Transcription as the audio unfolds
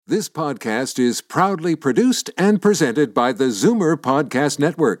This podcast is proudly produced and presented by the Zoomer Podcast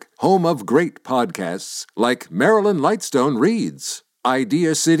Network, home of great podcasts like Marilyn Lightstone Reads,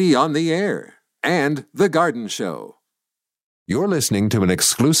 Idea City on the Air, and The Garden Show. You're listening to an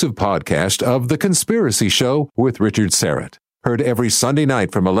exclusive podcast of The Conspiracy Show with Richard Serrett. Heard every Sunday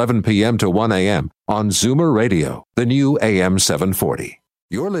night from 11 p.m. to 1 a.m. on Zoomer Radio, the new AM 740.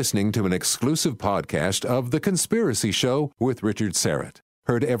 You're listening to an exclusive podcast of The Conspiracy Show with Richard Serrett.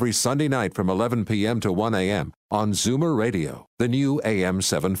 Heard every Sunday night from 11 p.m. to 1 a.m. on Zoomer Radio, the new AM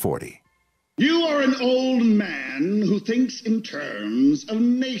 740. You are an old man who thinks in terms of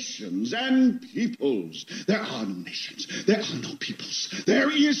nations and peoples. There are no nations. There are no peoples.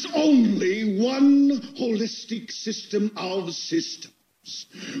 There is only one holistic system of systems.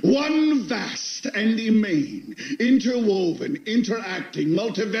 One vast and immane, interwoven, interacting,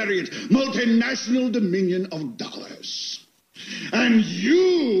 multivariate, multinational dominion of dollars. And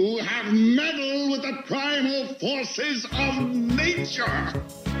you have meddled with the primal forces of nature.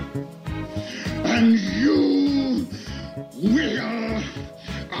 And you will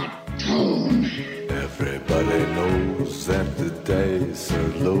atone. Everybody knows that the dice are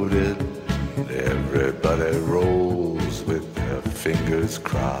loaded. Everybody rolls with their fingers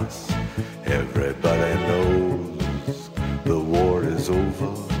crossed. Everybody knows the war is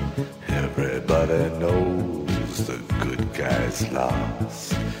over. Everybody knows the good guys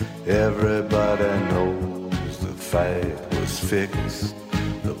lost. Everybody knows the fight was fixed.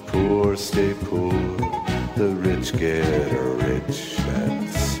 The poor stay poor, the rich get rich.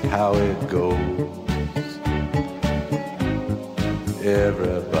 That's how it goes.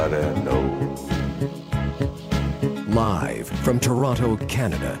 Everybody knows. Live from Toronto,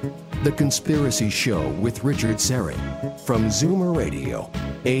 Canada, The Conspiracy Show with Richard Serrett from Zoomer Radio,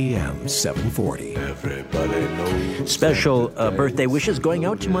 AM 740. Everybody knows. Special birthday wishes going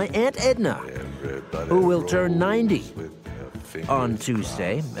out to my Aunt Edna, who will turn 90 on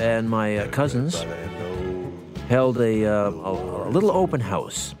Tuesday, and my cousins held a little open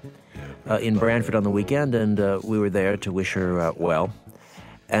house in Brantford on the weekend, and we were there to wish her well.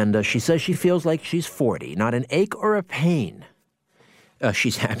 And she says she feels like she's 40, not an ache or a pain.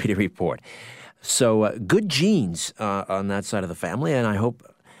 She's happy to report. So good genes on that side of the family, and I hope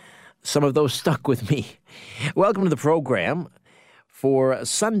some of those stuck with me. Welcome to the program for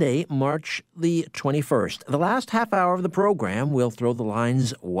Sunday, March the 21st. The last half hour of the program, we'll throw the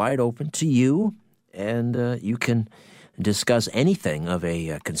lines wide open to you, and you can discuss anything of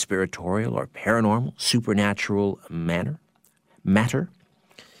a conspiratorial or paranormal, supernatural matter,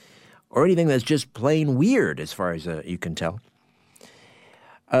 or anything that's just plain weird as far as you can tell.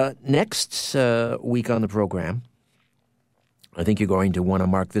 Next week on the program, I think you're going to want to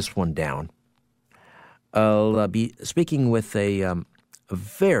mark this one down. I'll be speaking with a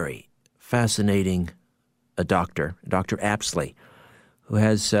very fascinating Dr. Apsley, who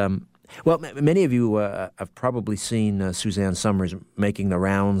has, many of you have probably seen Suzanne Summers making the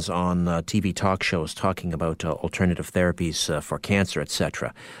rounds on TV talk shows talking about alternative therapies for cancer,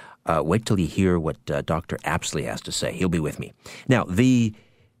 etc. Wait till you hear what Dr. Apsley has to say. He'll be with me. Now, the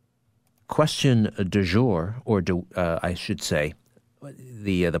question du jour, or I should say,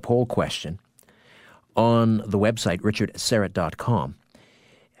 the poll question on the website, richardserrett.com,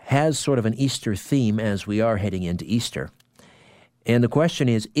 has sort of an Easter theme as we are heading into Easter. And the question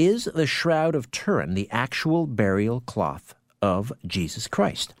is the Shroud of Turin the actual burial cloth of Jesus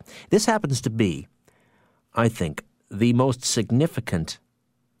Christ? This happens to be, I think, the most significant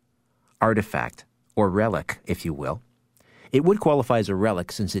artifact, or relic, if you will. It would qualify as a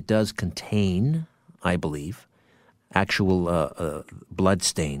relic since it does contain, I believe, actual blood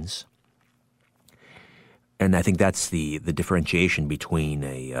stains. And I think that's the differentiation between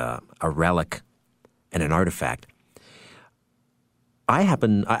a relic and an artifact. I've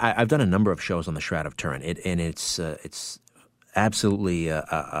done a number of shows on the Shroud of Turin, and it's absolutely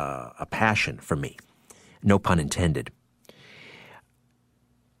a passion for me. No pun intended.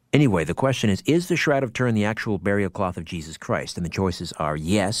 Anyway, the question is the Shroud of Turin the actual burial cloth of Jesus Christ? And the choices are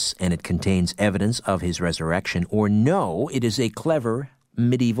yes, and it contains evidence of his resurrection, or no, it is a clever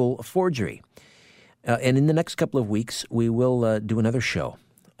medieval forgery. And in the next couple of weeks, we will do another show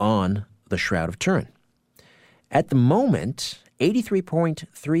on the Shroud of Turin. At the moment,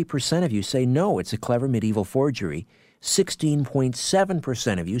 83.3% of you say no, it's a clever medieval forgery.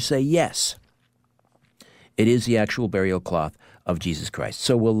 16.7% of you say yes, it is the actual burial cloth of Jesus Christ.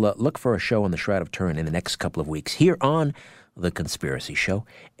 So we'll look for a show on the Shroud of Turin in the next couple of weeks here on The Conspiracy Show,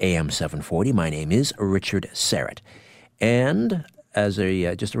 AM 740. My name is Richard Serrett. And as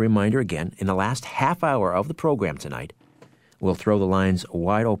just a reminder again, in the last half hour of the program tonight, We'll throw the lines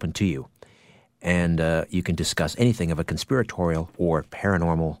wide open to you, and you can discuss anything of a conspiratorial or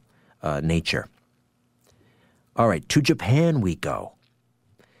paranormal nature. All right, to Japan we go.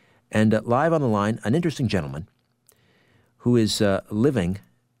 And live on the line, an interesting gentleman who is living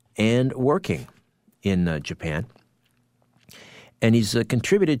and working in Japan. And he's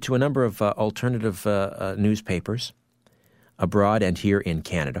contributed to a number of alternative newspapers abroad and here in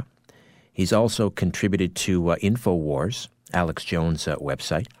Canada. He's also contributed to InfoWars, Alex Jones'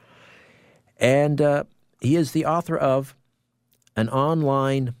 website. And he is the author of an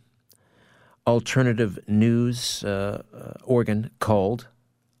online alternative news organ called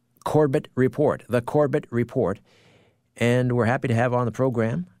Corbett Report, The Corbett Report. And we're happy to have on the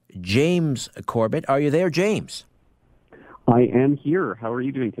program James Corbett. Are you there, James? I am here. How are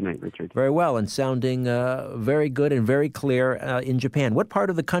you doing tonight, Richard? Very well, and sounding very good and very clear in Japan. What part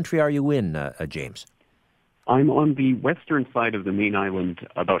of the country are you in, James? I'm on the western side of the main island,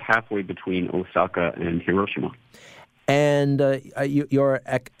 about halfway between Osaka and Hiroshima. And you're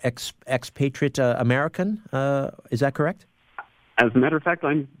expatriate American, is that correct? As a matter of fact,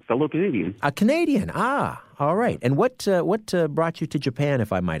 I'm fellow Canadian. A Canadian, all right. And what brought you to Japan,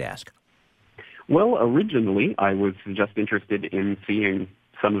 if I might ask? Well, originally, I was just interested in seeing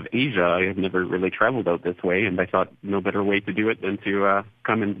some of Asia. I had never really traveled out this way, and I thought no better way to do it than to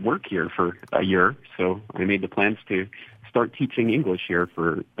come and work here for a year. So I made the plans to start teaching English here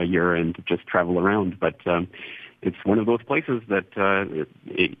for a year and just travel around. But it's one of those places that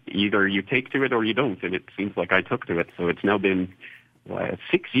either you take to it or you don't, and it seems like I took to it. So it's now been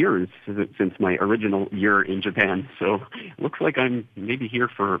 6 years since my original year in Japan, so it looks like I'm maybe here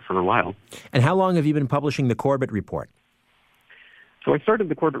for a while. And how long have you been publishing the Corbett Report? So I started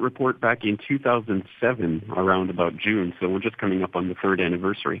the Corbett Report back in 2007, around about June, so we're just coming up on the 3rd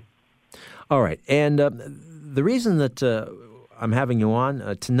anniversary. All right, and the reason that I'm having you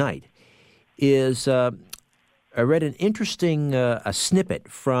on tonight is I read an interesting a snippet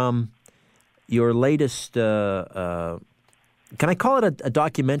from your latest can I call it a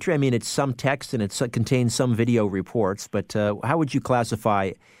documentary? I mean, it's some text and it contains some video reports, but how would you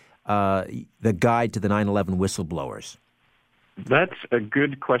classify the guide to the 9/11 whistleblowers? That's a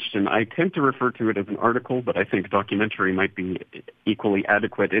good question. I tend to refer to it as an article, but I think documentary might be equally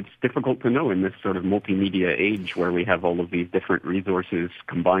adequate. It's difficult to know in this sort of multimedia age where we have all of these different resources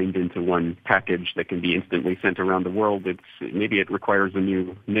combined into one package that can be instantly sent around the world. Maybe it requires a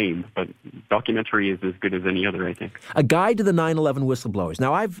new name, but documentary is as good as any other, I think. A guide to the 9/11 whistleblowers.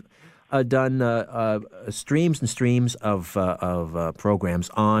 Now, I've done streams and streams of programs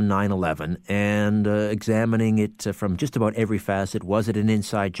on 9/11 and examining it from just about every facet. Was it an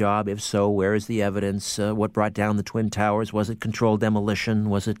inside job? If so, where is the evidence? What brought down the Twin Towers? Was it controlled demolition?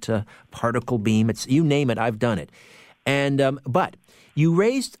 Was it particle beam? You name it, I've done it. And but you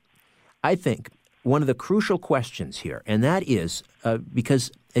raised, I think, one of the crucial questions here, and that is because,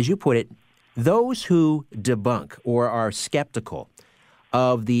 as you put it, those who debunk or are skeptical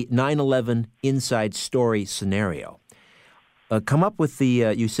of the 9/11 inside story scenario come up with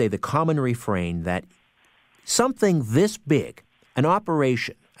you say, the common refrain that something this big, an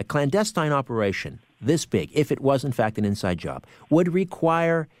operation, a clandestine operation this big, if it was in fact an inside job, would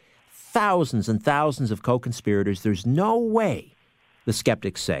require thousands and thousands of co-conspirators. There's no way, the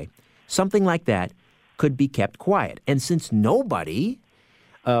skeptics say, something like that could be kept quiet. And since nobody,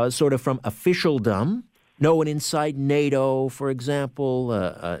 sort of from officialdom, no one inside NATO, for example,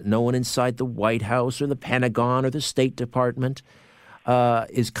 no one inside the White House or the Pentagon or the State Department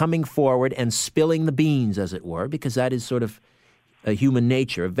is coming forward and spilling the beans, as it were, because that is sort of human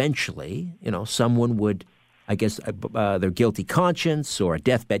nature. Eventually, someone would, I guess, their guilty conscience or a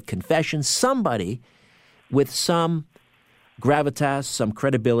deathbed confession, somebody with some gravitas, some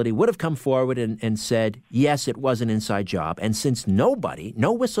credibility, would have come forward and said, yes, it was an inside job. And since no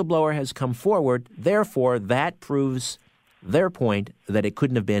whistleblower has come forward, therefore that proves their point that it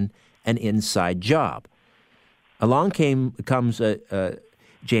couldn't have been an inside job. Along comes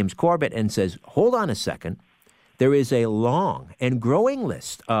James Corbett and says, hold on a second, there is a long and growing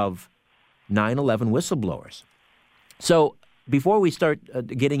list of 9/11 whistleblowers. So before we start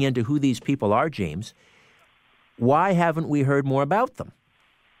getting into who these people are, James, why haven't we heard more about them?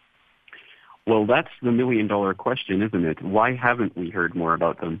 Well, that's the million-dollar question, isn't it? Why haven't we heard more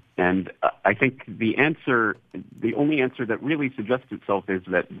about them? And I think the only answer that really suggests itself is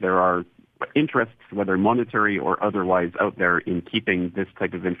that there are interests, whether monetary or otherwise, out there in keeping this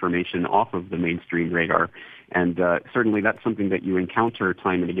type of information off of the mainstream radar. And certainly that's something that you encounter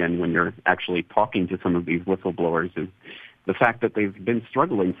time and again when you're actually talking to some of these whistleblowers, is the fact that they've been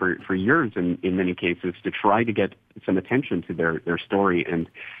struggling for years in many cases to try to get some attention to their story and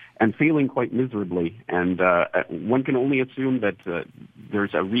failing quite miserably. And one can only assume that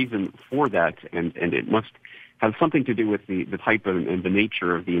there's a reason for that, and it must have something to do with the type and the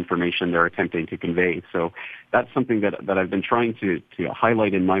nature of the information they're attempting to convey. So that's something that I've been trying to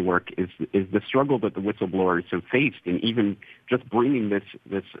highlight in my work is the struggle that the whistleblowers have faced in even just bringing this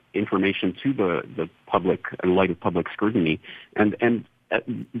information to the public in light of public scrutiny, and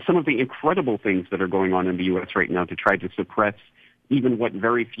some of the incredible things that are going on in the U.S. right now to try to suppress even what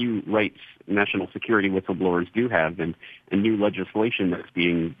very few rights national security whistleblowers do have, and new legislation that's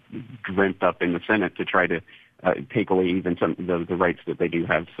being dreamt up in the Senate to try to take away even some of the rights that they do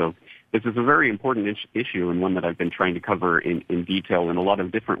have. So this is a very important issue, and one that I've been trying to cover in detail in a lot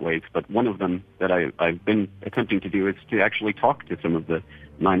of different ways. But one of them that I've been attempting to do is to actually talk to some of the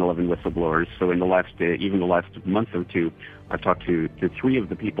 9/11 whistleblowers. So in the last month or two, I've talked to 3 of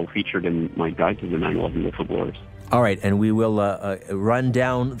the people featured in my guide to the 9/11 whistleblowers. All right, and we will run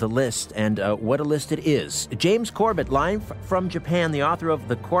down the list and what a list it is. James Corbett, live from Japan, the author of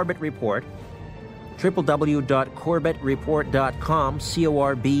The Corbett Report, www.corbettreport.com,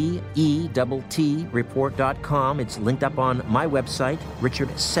 CORBETT report.com. It's linked up on my website,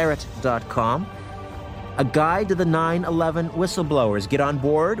 richardsyrett.com. A guide to the 9/11 whistleblowers. Get on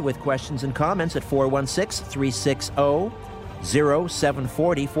board with questions and comments at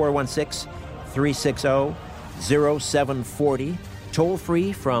 416-360-0740, 416-360-0740. Toll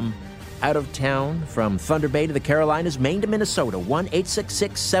free from out of town, from Thunder Bay to the Carolinas, Maine to Minnesota,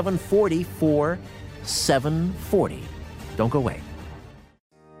 1-866-740-4740. Don't go away.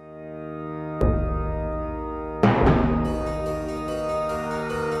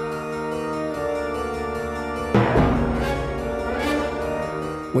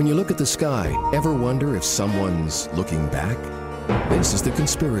 When you look at the sky, ever wonder if someone's looking back? This is The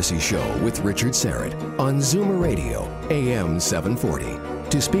Conspiracy Show with Richard Syrett on Zoomer Radio, AM 740.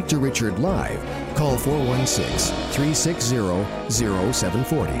 To speak to Richard live, call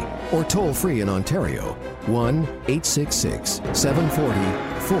 416-360-0740 or toll free in Ontario,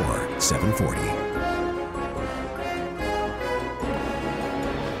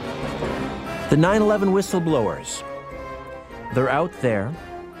 1-866-740-4740. The 9/11 whistleblowers. They're out there.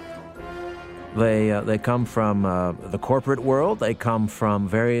 They come from the corporate world. They come from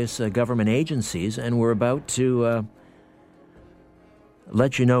various government agencies, and we're about to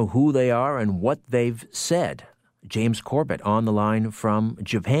let you know who they are and what they've said. James Corbett on the line from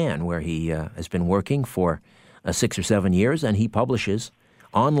Japan, where he has been working for 6 or 7 years, and he publishes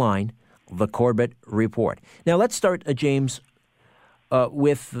online The Corbett Report. Now, let's start, James,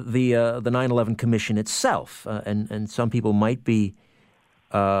 with the 9/11 Commission itself, and some people might be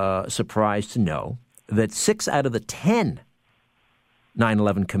surprised to know that 6 out of the 10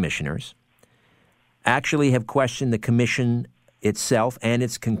 9/11 commissioners actually have questioned the commission itself and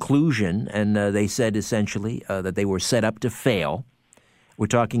its conclusion, and they said essentially that they were set up to fail. We're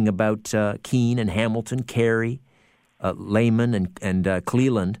talking about Keene and Hamilton, Carey, Lehman, and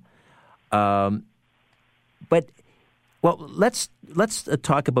Cleland. But let's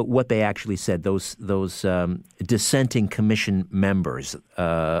talk about what they actually said. Those dissenting commission members.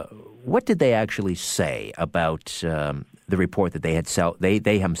 What did they actually say about the report that they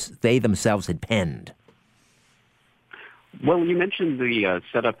themselves had penned? Well, you mentioned the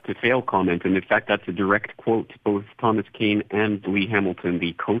set up to fail comment, and in fact, that's a direct quote. Both Thomas Keene and Lee Hamilton,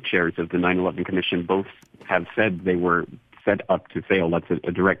 the co-chairs of the 9/11 Commission, both have said they were set up to fail. That's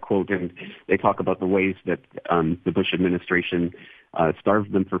a direct quote, and they talk about the ways that the Bush administration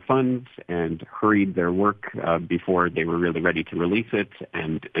starved them for funds and hurried their work before they were really ready to release it,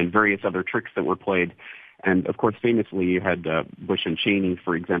 and various other tricks that were played. And, of course, famously, you had Bush and Cheney,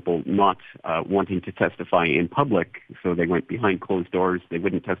 for example, not wanting to testify in public, so they went behind closed doors. They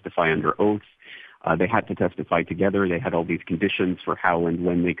wouldn't testify under oath. They had to testify together. They had all these conditions for how and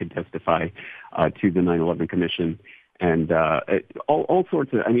when they could testify to the 9/11 Commission. And all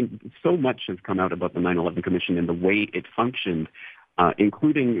sorts of, so much has come out about the 9/11 Commission and the way it functioned,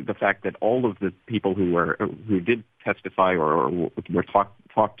 including the fact that all of the people who did testify or were talked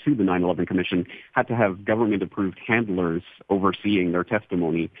to the 9/11 Commission had to have government-approved handlers overseeing their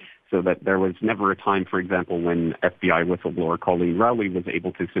testimony, so that there was never a time, for example, when FBI whistleblower Colleen Rowley was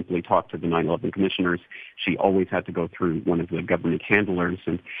able to simply talk to the 9/11 commissioners. She always had to go through one of the government handlers,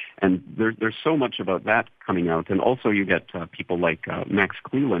 and there's so much about that coming out. And also you get people like Max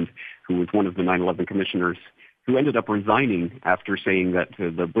Cleland, who was one of the 9/11 commissioners, who ended up resigning after saying that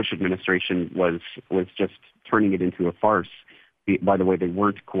the Bush administration was just turning it into a farce by the way, they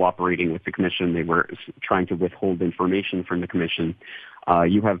weren't cooperating with the commission. They were trying to withhold information from the commission.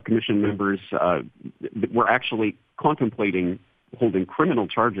 You have commission members that were actually contemplating holding criminal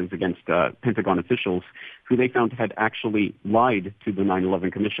charges against Pentagon officials who they found had actually lied to the 9/11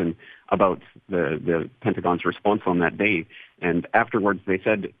 Commission about the Pentagon's response on that day. And afterwards they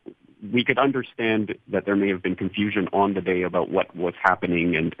said, we could understand that there may have been confusion on the day about what was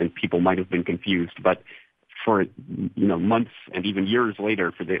happening and people might have been confused, but for months and even years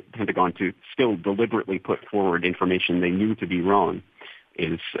later for the Pentagon to still deliberately put forward information they knew to be wrong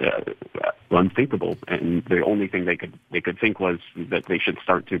is unthinkable. And the only thing they could think was that they should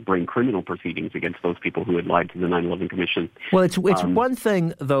start to bring criminal proceedings against those people who had lied to the 9/11 Commission. Well, it's one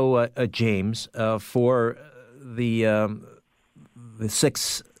thing, though, James, for the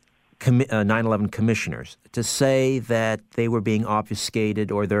 6 9/11 commissioners to say that they were being obfuscated,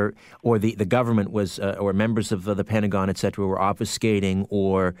 or the government was, or members of the Pentagon, et cetera, were obfuscating,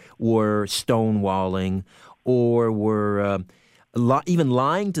 or were stonewalling, or were even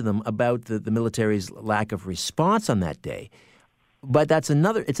lying to them about the military's lack of response on that day. But it's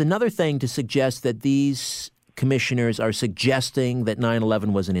another thing to suggest that these commissioners are suggesting that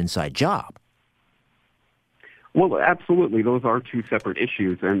 9/11 was an inside job. Well, absolutely. Those are two separate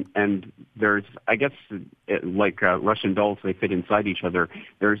issues. And there's, I guess, like Russian dolls, they fit inside each other.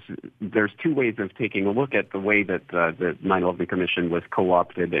 There's two ways of taking a look at the way that the 9/11 Commission was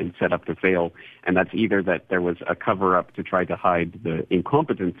co-opted and set up to fail. And that's either that there was a cover-up to try to hide the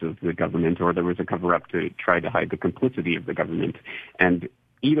incompetence of the government, or there was a cover-up to try to hide the complicity of the government. And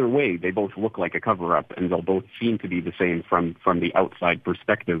either way, they both look like a cover-up, and they'll both seem to be the same from the outside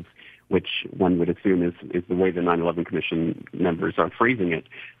perspective, which one would assume is the way the 9/11 Commission members are phrasing it.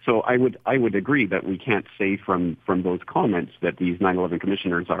 So I would agree that we can't say from those comments that these 9/11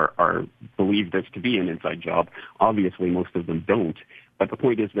 commissioners are believe this to be an inside job. Obviously, most of them don't. But the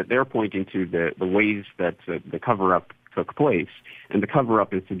point is that they're pointing to the ways that the cover-up took place, and the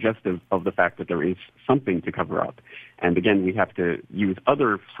cover-up is suggestive of the fact that there is something to cover up. And again, we have to use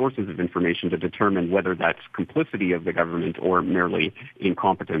other sources of information to determine whether that's complicity of the government or merely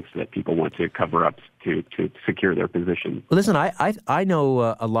incompetence that people want to cover up to secure their position. Well, listen, I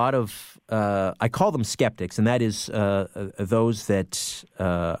know a lot of, I call them skeptics, and that is those that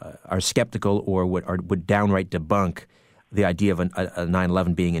are skeptical or would downright debunk the idea of a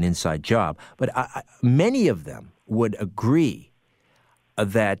 9/11 being an inside job. But many of them would agree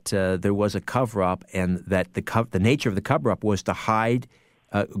that there was a cover-up, and that the nature of the cover-up was to hide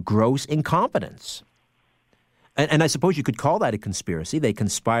gross incompetence. And I suppose you could call that a conspiracy. They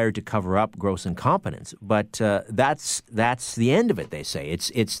conspired to cover up gross incompetence, but that's the end of it. They say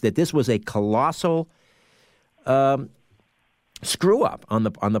it's that this was a colossal screw-up on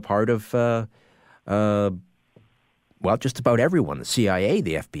the part of just about everyone: the CIA,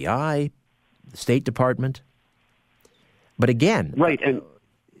 the FBI, the State Department. But again, right, and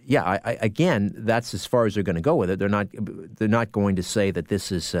again, that's as far as they're going to go with it. They're not going to say that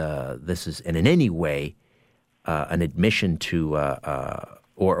this is in any way an admission to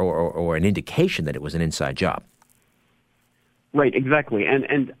or an indication that it was an inside job. Right, exactly,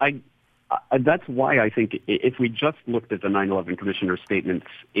 and that's why I think if we just looked at the 9/11 Commissioner statements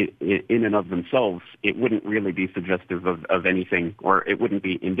in and of themselves, it wouldn't really be suggestive of anything, or it wouldn't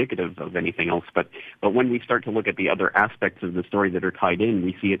be indicative of anything else. But when we start to look at the other aspects of the story that are tied in,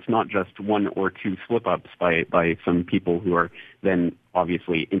 we see it's not just one or two slip-ups by some people who are then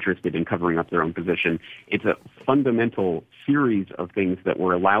obviously interested in covering up their own position. It's a fundamental series of things that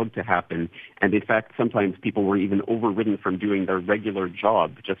were allowed to happen. And in fact, sometimes people were even overridden from doing their regular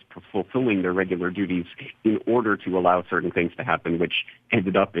job, just fulfilling their regular duties in order to allow certain things to happen, which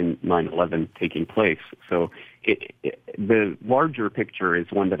ended up in 9/11 taking place. So the larger picture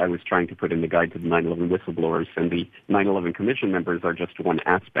is one that I was trying to put in the guide to the 9/11 whistleblowers, and the 9/11 Commission members are just one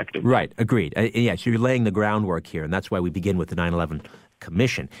aspect of it. Right, agreed. Yes, you're laying the groundwork here, and that's why we begin with the 9/11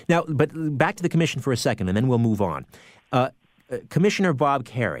 Commission. Now, but back to the Commission for a second, and then we'll move on. Commissioner Bob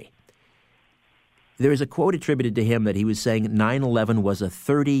Carey, there is a quote attributed to him that he was saying 9/11 was a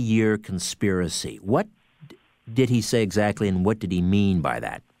 30-year conspiracy. What did he say exactly, and what did he mean by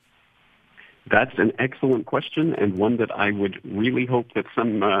that? That's an excellent question, and one that I would really hope that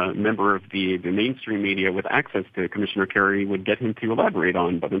some member of the mainstream media with access to Commissioner Carey would get him to elaborate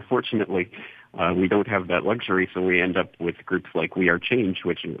on. But unfortunately, we don't have that luxury, so we end up with groups like We Are Change,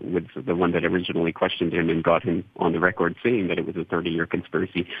 which was the one that originally questioned him and got him on the record saying that it was a 30-year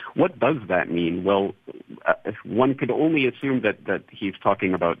conspiracy. What does that mean? Well, one could only assume that he's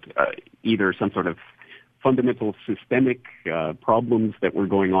talking about either some sort of fundamental systemic problems that were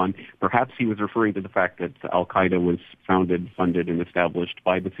going on. Perhaps he was referring to the fact that Al-Qaeda was founded, funded, and established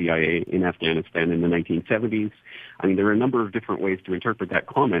by the CIA in Afghanistan in the 1970s. I mean, there are a number of different ways to interpret that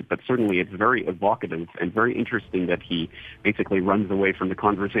comment, but certainly it's very evocative and very interesting that he basically runs away from the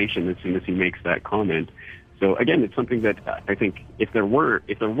conversation as soon as he makes that comment. So again, it's something that I think if there was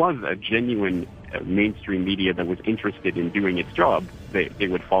a genuine mainstream media that was interested in doing its job, they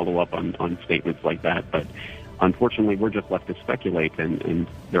would follow up on statements like that. But unfortunately, we're just left to speculate, and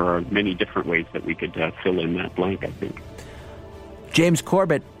there are many different ways that we could fill in that blank, I think. James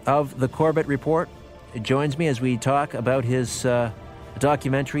Corbett of The Corbett Report joins me as we talk about his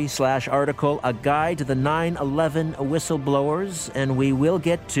documentary/article, A Guide to the 9/11 Whistleblowers, and we will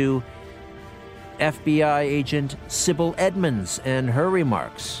get to FBI agent Sybil Edmonds and her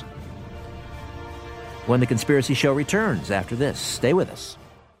remarks when The Conspiracy Show returns after this. Stay with us.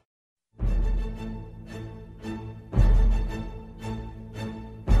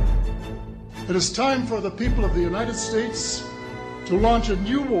 It is time for the people of the United States to launch a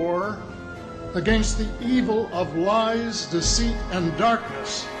new war against the evil of lies, deceit, and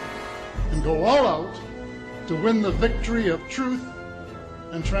darkness, and go all out to win the victory of truth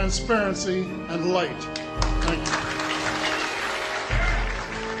and transparency and light. Thank you.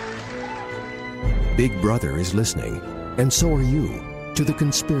 Big Brother is listening, and so are you, to The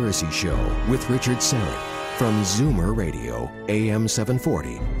Conspiracy Show with Richard Serrett from Zoomer Radio, AM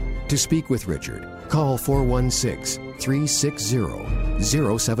 740. To speak with Richard, call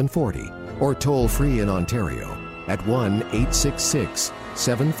 416-360-0740 or toll free in Ontario at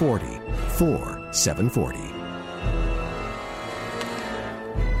 1-866-740-4740.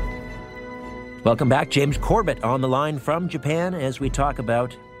 Welcome back. James Corbett on the line from Japan as we talk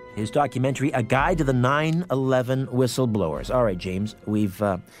about his documentary, A Guide to the 9/11 Whistleblowers. All right, James, we've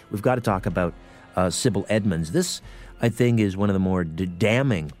got to talk about Sybil Edmonds. This, I think, is one of the more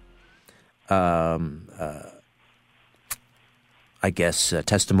damning,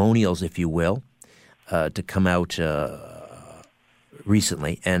 testimonials, if you will, to come out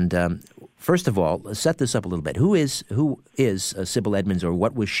recently. And first of all, set this up a little bit. Who is Sybil Edmonds, or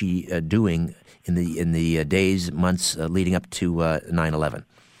what was she doing in the days, months leading up to 9/11?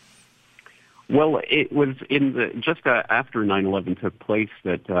 Well, it was just after 9/11 took place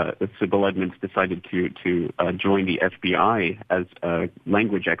that Sybil Edmonds decided to join the FBI as a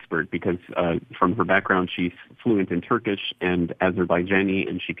language expert because from her background she's fluent in Turkish and Azerbaijani,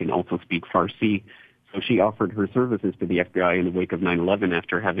 and she can also speak Farsi. So she offered her services to the FBI in the wake of 9/11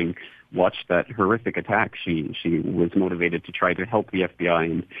 after having watched that horrific attack. She was motivated to try to help the FBI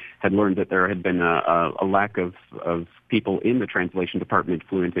and had learned that there had been a lack of people in the translation department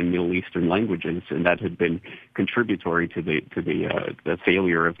fluent in Middle Eastern languages, and that had been contributory to the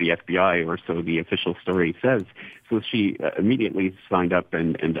failure of the FBI, or so the official story says. So she immediately signed up,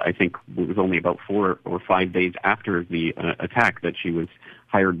 and I think it was only about 4 or 5 days after the attack that she was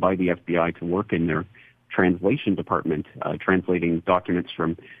hired by the FBI to work in their translation department, translating documents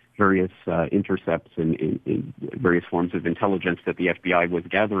from various intercepts and in various forms of intelligence that the FBI was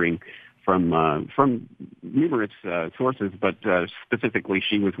gathering from numerous sources, but specifically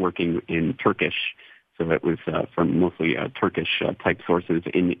she was working in Turkish, so that was from mostly Turkish type sources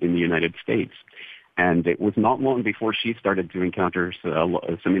in the United States. And it was not long before she started to encounter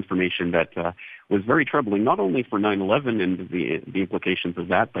some information that was very troubling, not only for 9/11 and the implications of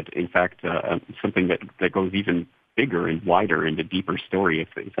that, but in fact something that goes even bigger and wider and a deeper story,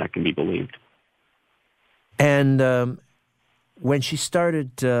 if that can be believed. And when she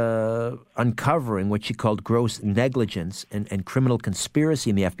started uncovering what she called gross negligence and criminal conspiracy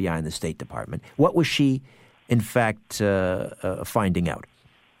in the FBI and the State Department, what was she, in fact, finding out?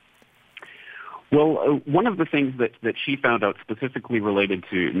 Well, one of the things that she found out specifically related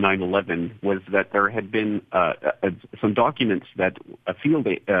to 9/11 was that there had been some documents that a field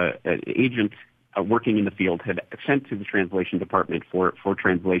agent working in the field had sent to the translation department for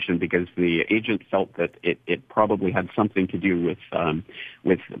translation, because the agent felt that it probably had something to do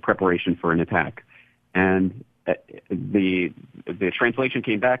with preparation for an attack. And the translation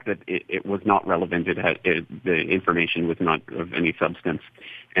came back that it was not relevant. The information was not of any substance.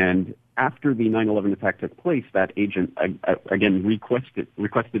 And after the 9/11 attack took place, that agent again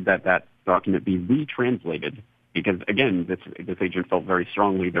requested that document be retranslated, because again this agent felt very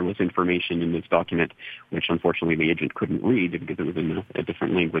strongly there was information in this document which unfortunately the agent couldn't read because it was in a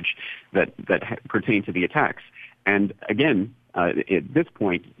different language that pertained to the attacks. And again, at this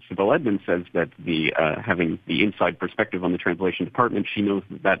point, Sybil Edmonds says that having the inside perspective on the translation department, she knows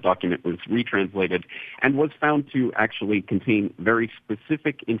that document was retranslated and was found to actually contain very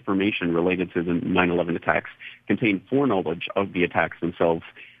specific information related to the 9/11 attacks, contained foreknowledge of the attacks themselves.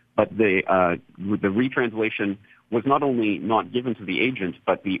 But the retranslation was not only not given to the agent,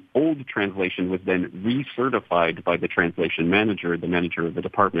 but the old translation was then recertified by the translation manager, the manager of the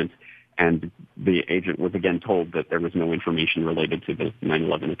department, and the agent was again told that there was no information related to the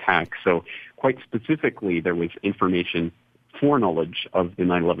 9/11 attack. So quite specifically, there was information, foreknowledge of the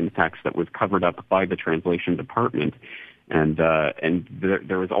 9/11 attacks that was covered up by the translation department. And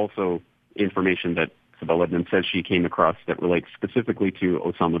there was also information that Sybil Edmonds says she came across that relates specifically to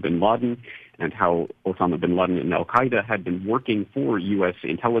Osama bin Laden and how Osama bin Laden and Al-Qaeda had been working for U.S.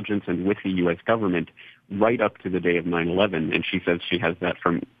 intelligence and with the U.S. government right up to the day of 9/11. And she says she has that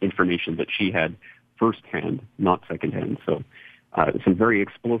from information that she had firsthand, not secondhand. So some very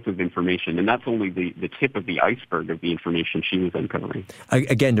explosive information. And that's only the tip of the iceberg of the information she was uncovering.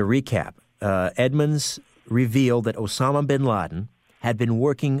 Again, to recap, Edmonds revealed that Osama bin Laden had been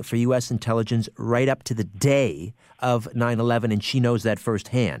working for U.S. intelligence right up to the day of 9/11, and she knows that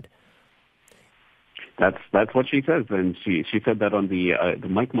firsthand. That's what she says, and she said that on the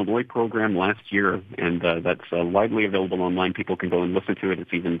Mike Malloy program last year, and that's widely available online. People can go and listen to it.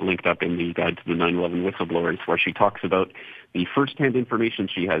 It's even linked up in the Guide to the 9/11 Whistleblowers, where she talks about the first-hand information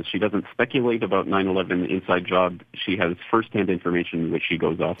she has. She doesn't speculate about 9/11 inside job. She has first-hand information which she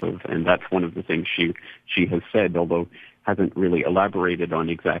goes off of, and that's one of the things she has said, although hasn't really elaborated on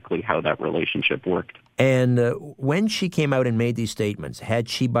exactly how that relationship worked. And when she came out and made these statements, had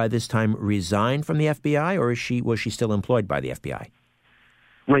she by this time resigned from the FBI, or was she still employed by the FBI?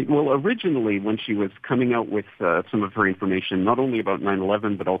 Right. Well, originally, when she was coming out with some of her information, not only about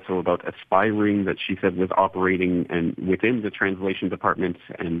 9/11, but also about a spy ring that she said was operating and within the translation department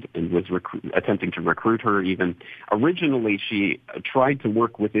and was attempting to recruit her even. Originally, she tried to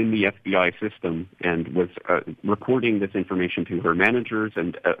work within the FBI system and was reporting this information to her managers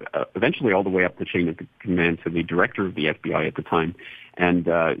and eventually all the way up the chain of command to the director of the FBI at the time. And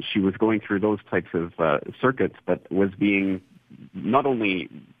she was going through those types of circuits, but was being not only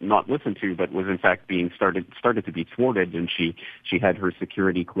not listened to, but was in fact being started to be thwarted, and she had her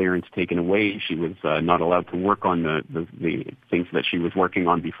security clearance taken away. She was not allowed to work on the things that she was working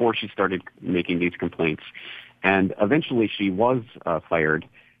on before she started making these complaints. And eventually she was fired.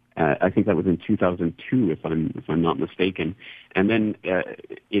 I think that was in 2002, if I'm not mistaken. And then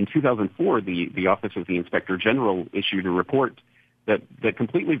in 2004, the Office of the Inspector General issued a report that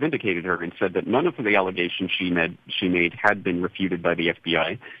completely vindicated her and said that none of the allegations she made had been refuted by the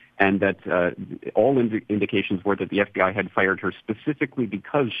FBI, and that all indications were that the FBI had fired her specifically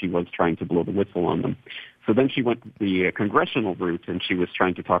because she was trying to blow the whistle on them. So then she went the congressional route, and she was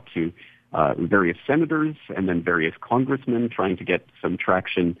trying to talk to various senators and then various congressmen, trying to get some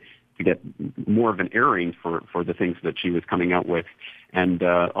traction, to get more of an airing for the things that she was coming out with. And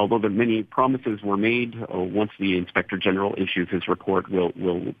although the many promises were made, once the Inspector General issues his report,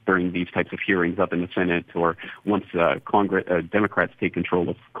 we'll bring these types of hearings up in the Senate, or once Democrats take control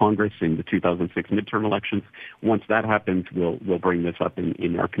of Congress in the 2006 midterm elections, once that happens, we'll bring this up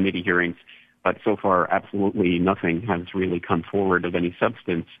in our committee hearings. But so far, absolutely nothing has really come forward of any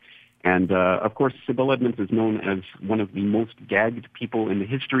substance. And, of course, Sybil Edmonds is known as one of the most gagged people in the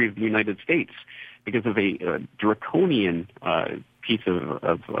history of the United States because of a draconian piece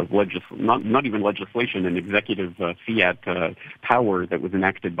of not even legislation, an executive fiat power that was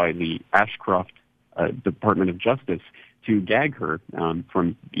enacted by the Ashcroft Department of Justice to gag her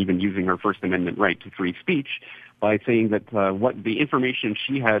from even using her First Amendment right to free speech by saying that what the information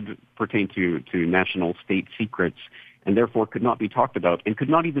she had pertained to national state secrets and therefore could not be talked about and could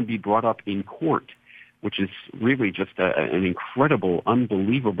not even be brought up in court, which is really just an incredible,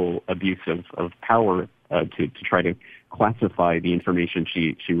 unbelievable abuse of power to try to classify the information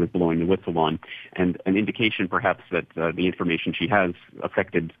she was blowing the whistle on, and an indication perhaps that the information she has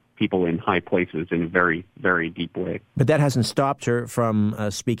affected people in high places in a very, very deep way. But that hasn't stopped her from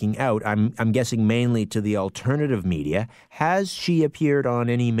speaking out. I'm guessing mainly to the alternative media. Has she appeared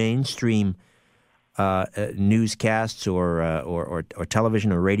on any mainstream newscasts or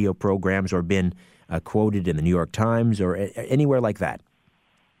television or radio programs, or been quoted in the New York Times or anywhere like that?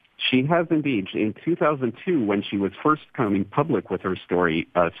 She has indeed. In 2002, when she was first coming public with her story,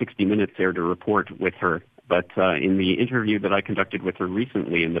 60 Minutes aired a report with her. But in the interview that I conducted with her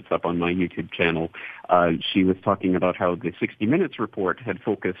recently, and that's up on my YouTube channel, she was talking about how the 60 Minutes report had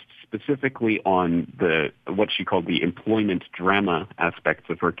focused specifically on what she called the employment drama aspects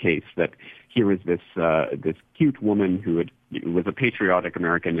of her case, that here is this cute woman who was a patriotic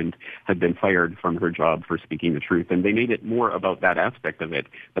American and had been fired from her job for speaking the truth. And they made it more about that aspect of it,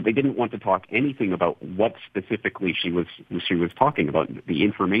 but they didn't want to talk anything about what specifically she was talking about, the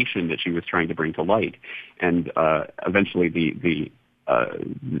information that she was trying to bring to light. And eventually the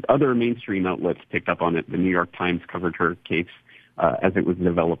other mainstream outlets picked up on it. The New York Times covered her case as it was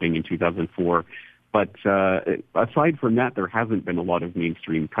developing in 2004. But aside from that, there hasn't been a lot of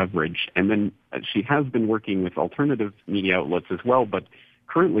mainstream coverage. And then she has been working with alternative media outlets as well, but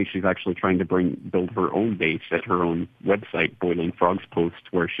currently she's actually trying to build her own base at her own website, Boiling Frogs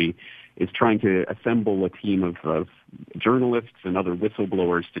Post, where she is trying to assemble a team of journalists and other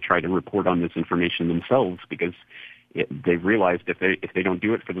whistleblowers to try to report on this information themselves, because they've realized if they don't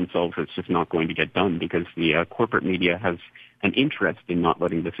do it for themselves, it's just not going to get done, because the corporate media has an interest in not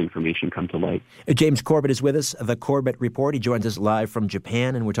letting this information come to light. James Corbett is with us, The Corbett Report. He joins us live from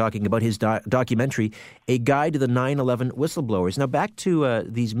Japan, and we're talking about his documentary, A Guide to the 9/11 Whistleblowers. Now, back to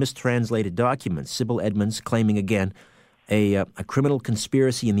these mistranslated documents. Sybil Edmonds claiming again a criminal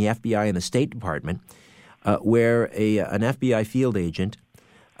conspiracy in the FBI and the State Department, where an FBI field agent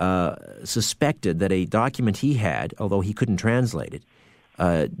suspected that a document he had, although he couldn't translate it,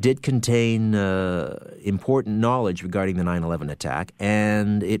 did contain important knowledge regarding the 9/11 attack,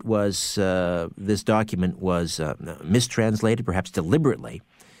 and it was this document was mistranslated, perhaps deliberately.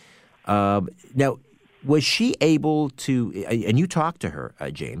 Now, was she able to, and you talked to her,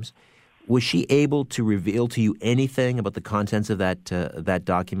 James, was she able to reveal to you anything about the contents of that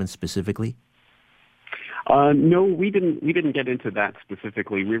document specifically? No, we didn't get into that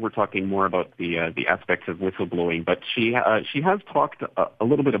specifically. We were talking more about the aspects of whistleblowing, but she has talked a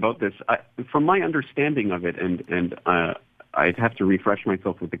little bit about this. From my understanding of it, and I'd have to refresh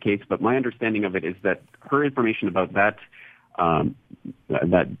myself with the case, but my understanding of it is that her information about that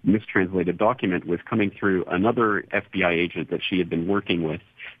mistranslated document was coming through another FBI agent that she had been working with,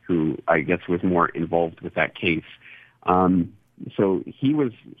 who I guess was more involved with that case. So he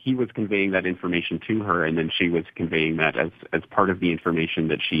was conveying that information to her, and then she was conveying that as part of the information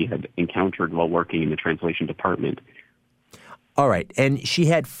that she had encountered while working in the translation department. All right. And she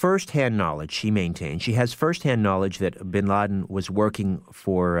had firsthand knowledge, she maintained. She has firsthand knowledge that bin Laden was working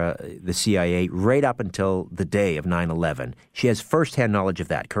for the CIA right up until the day of 9/11. She has firsthand knowledge of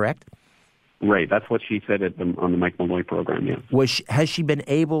that, correct? Right. That's what she said on the Mike Malloy program, yes. Has she been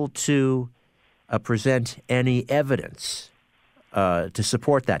able to present any evidence to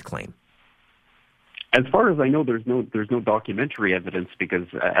support that claim? As far as I know, there's no documentary evidence, because,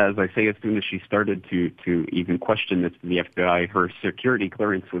 as I say, as soon as she started to even question this to the FBI, her security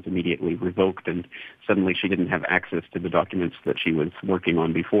clearance was immediately revoked, and suddenly she didn't have access to the documents that she was working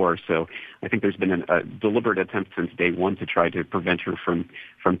on before. So I think there's been a deliberate attempt since day one to try to prevent her from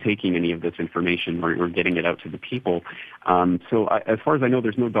taking any of this information or getting it out to the people. So as far as I know,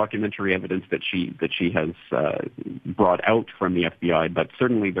 there's no documentary evidence that she has brought out from the FBI, but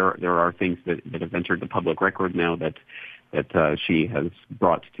certainly there are things that have entered the public record now that she has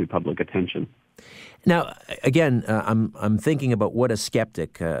brought to public attention. Now, again, I'm thinking about what a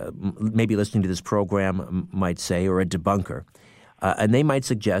skeptic, maybe listening to this program, might say, or a debunker, and they might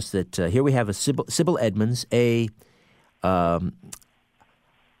suggest that here we have a Sybil Edmonds, a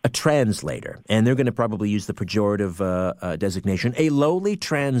translator, and they're going to probably use the pejorative designation, a lowly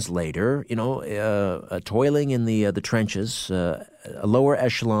translator, toiling in the trenches, a lower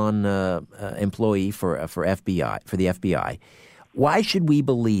echelon employee for the FBI. Why should we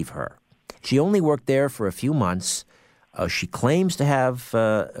believe her? She only worked there for a few months. She claims to have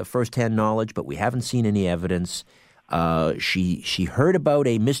firsthand knowledge, but we haven't seen any evidence. She heard about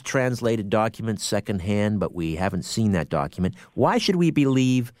a mistranslated document secondhand, but we haven't seen that document. Why should we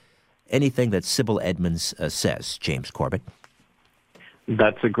believe anything that Sybil Edmonds says, James Corbett?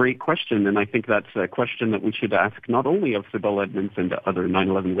 That's a great question, and I think that's a question that we should ask not only of Sybil Edmonds and other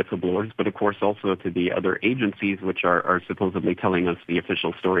 9/11 whistleblowers, but of course also to the other agencies which are supposedly telling us the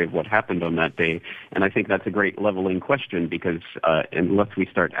official story of what happened on that day. And I think that's a great leveling question, because unless we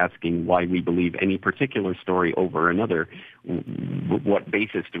start asking why we believe any particular story over another, what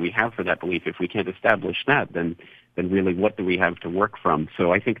basis do we have for that belief? If we can't establish that, then really what do we have to work from?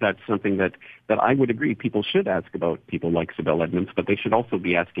 So I think that's something that I would agree people should ask about people like Sybil Edmonds, but they should also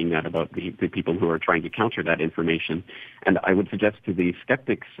be asking that about the people who are trying to counter that information. And I would suggest to the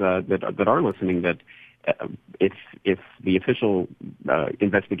skeptics that are listening that if the official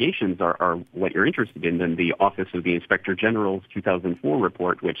investigations are what you're interested in, then the Office of the Inspector General's 2004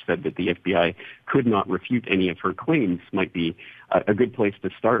 report, which said that the FBI could not refute any of her claims, might be a good place to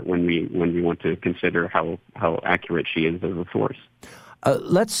start when we want to consider how accurate she is as a source.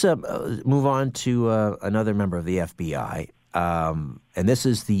 Let's move on to another member of the FBI, and this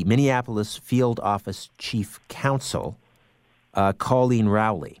is the Minneapolis Field Office Chief Counsel, Colleen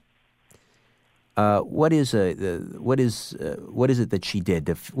Rowley. What is it that she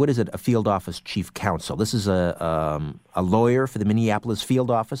did? What is it? A field office chief counsel. This is a lawyer for the Minneapolis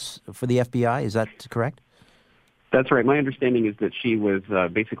field office for the FBI. Is that correct? That's right. My understanding is that she was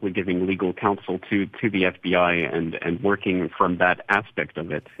basically giving legal counsel to the FBI and working from that aspect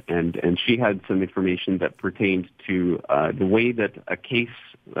of it. And she had some information that pertained to the way that a case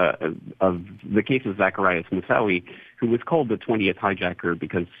of the case of Zacharias Moussaoui, who was called the 20th hijacker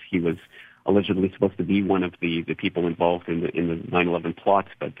because he was allegedly supposed to be one of the people involved in the 9/11 plot,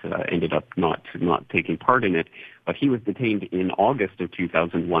 but ended up not taking part in it. But he was detained in August of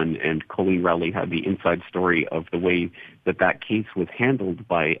 2001, and Colleen Rowley had the inside story of the way that case was handled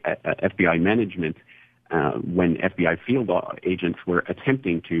by FBI management when FBI field agents were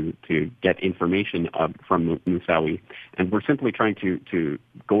attempting to get information from Moussaoui. And we're simply trying to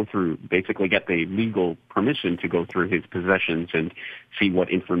go through, basically get the legal permission to go through his possessions and see what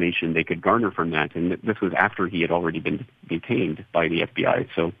information they could garner from that. And this was after he had already been detained by the FBI.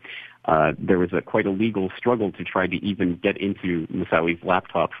 So there was quite a legal struggle to try to even get into Moussaoui's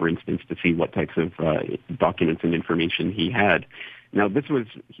laptop, for instance, to see what types of documents and information he had. Now, this was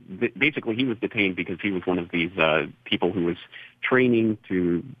basically he was detained because he was one of these people who was training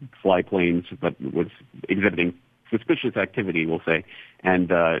to fly planes, but was exhibiting suspicious activity, we'll say. And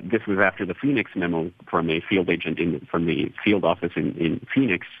this was after the Phoenix memo from a field agent from the field office in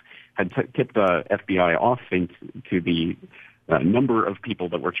Phoenix had tipped the FBI off into the number of people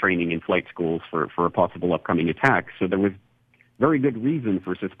that were training in flight schools for a possible upcoming attack. So there was very good reason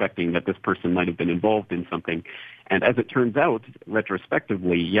for suspecting that this person might have been involved in something. And as it turns out,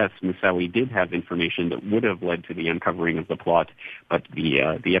 retrospectively, yes, Moussaoui did have information that would have led to the uncovering of the plot, but the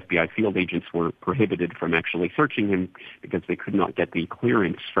FBI field agents were prohibited from actually searching him because they could not get the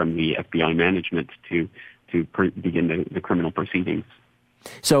clearance from the FBI management to begin the criminal proceedings.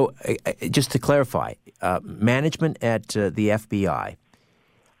 So, just to clarify, management at the FBI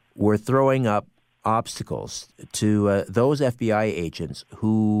were throwing up obstacles to those FBI agents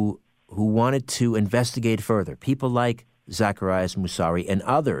who wanted to investigate further. People like Zacharias Moussaoui and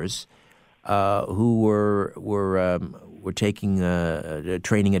others who were taking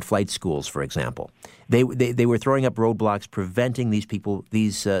training at flight schools, for example. They were throwing up roadblocks, preventing these people,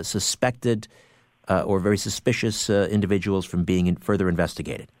 these suspected or very suspicious individuals from being further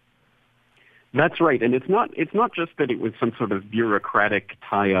investigated. That's right, and it's not just that it was some sort of bureaucratic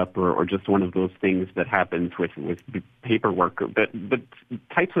tie-up or just one of those things that happens with paperwork, but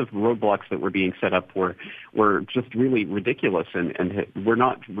types of roadblocks that were being set up were just really ridiculous and were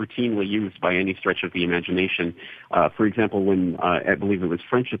not routinely used by any stretch of the imagination. For example, when I believe it was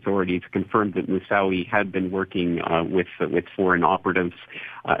French authorities confirmed that Moussaoui had been working with foreign operatives,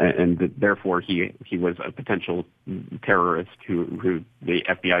 and that therefore he was a potential terrorist who the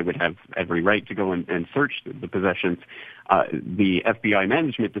FBI would have every right to go and search the possessions, the FBI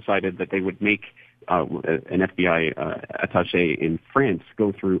management decided that they would make an FBI attaché in France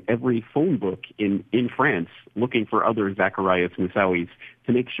go through every phone book in France looking for other Zacharias Moussaouis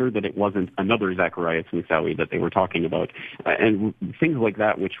to make sure that it wasn't another Zacharias Moussaoui that they were talking about. And things like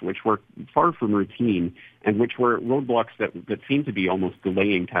that, which were far from routine and which were roadblocks that seemed to be almost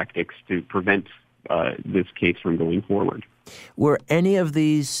delaying tactics to prevent this case from going forward. Were any of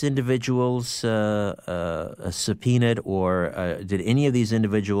these individuals subpoenaed, or did any of these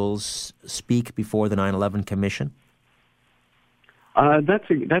individuals speak before the 9/11 Commission? That's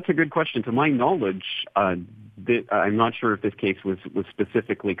a good question. To my knowledge, I'm not sure if this case was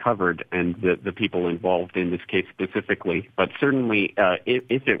specifically covered and the people involved in this case specifically, but certainly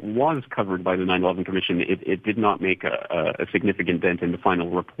if it was covered by the 9/11 Commission, it did not make a significant dent in the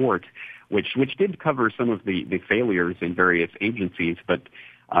final report, which did cover some of the failures in various agencies, but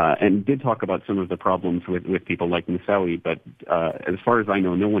and did talk about some of the problems with people like Moussaoui. But as far as I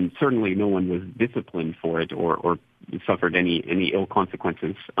know, no one was disciplined for it or suffered any ill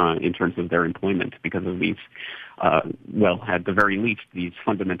consequences in terms of their employment because of these, at the very least, these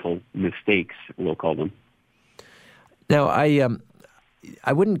fundamental mistakes, we'll call them. Now,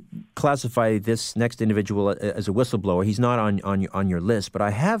 I wouldn't classify this next individual as a whistleblower. He's not on your list, but I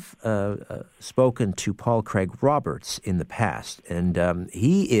have spoken to Paul Craig Roberts in the past, and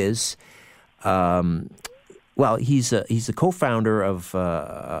he is, he's a co-founder of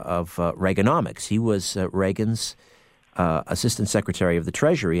Reaganomics. He was Reagan's Assistant Secretary of the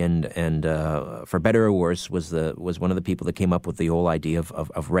Treasury, and for better or worse, was one of the people that came up with the whole idea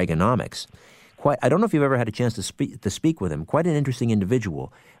of Reaganomics. I don't know if you've ever had a chance to speak with him. Quite an interesting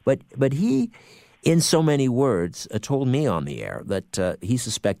individual, but he, in so many words, told me on the air that he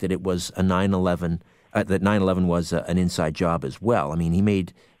suspected it was a 9/11. That 9/11 was an inside job as well. I mean, he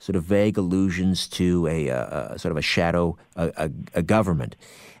made sort of vague allusions to a sort of a shadow a government.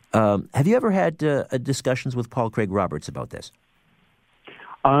 Have you ever had discussions with Paul Craig Roberts about this?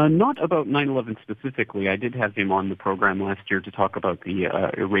 Not about 9/11 specifically. I did have him on the program last year to talk about the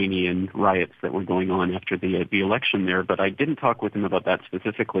Iranian riots that were going on after the election there, but I didn't talk with him about that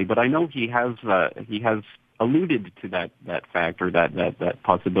specifically. But I know he has alluded to that fact or that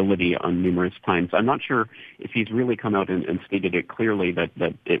possibility on numerous times. I'm not sure if he's really come out and stated it clearly that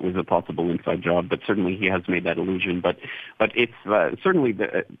it was a possible inside job, but certainly he has made that allusion. But it's certainly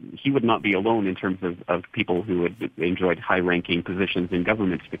he would not be alone in terms of people who had enjoyed high-ranking positions in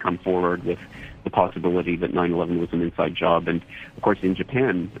governments to come forward with the possibility that 9/11 was an inside job. And of course, in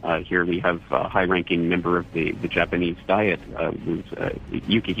Japan, here we have a high-ranking member of the Japanese Diet, who's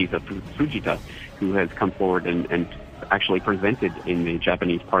Yukihisa Fujita, who has come forward and actually presented in the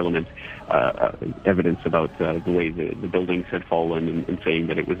Japanese parliament evidence about the way the buildings had fallen and saying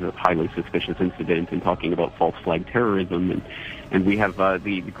that it was a highly suspicious incident and talking about false flag terrorism. And we have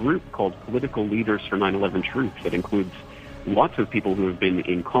the group called Political Leaders for 9/11 Truth that includes lots of people who have been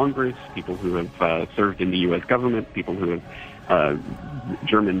in Congress, people who have served in the U.S. government, people who have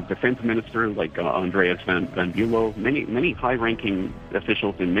German defense minister like Andreas van Bülow. Many high-ranking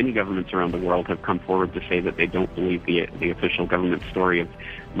officials in many governments around the world have come forward to say that they don't believe the official government story of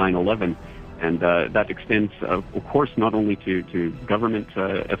 9/11. And that extends, of course, not only to government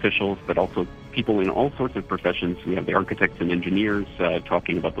officials, but also people in all sorts of professions. We have the architects and engineers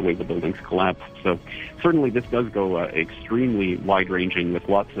talking about the way the buildings collapsed. So certainly this does go extremely wide-ranging with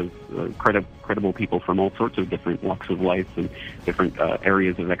lots of credible people from all sorts of different walks of life and different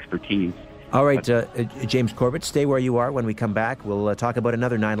areas of expertise. All right, James Corbett, stay where you are. When we come back, we'll talk about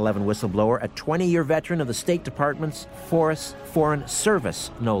another 9/11 whistleblower, a 20-year veteran of the State Department's Foreign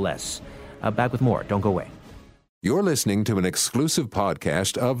Service, no less. Back with more. Don't go away. You're listening to an exclusive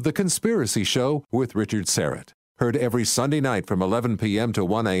podcast of The Conspiracy Show with Richard Serrett. Heard every Sunday night from 11 p.m. to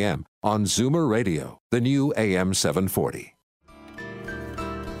 1 a.m. on Zoomer Radio, the new AM 740.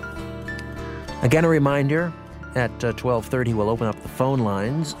 Again, a reminder, at 12:30 we'll open up the phone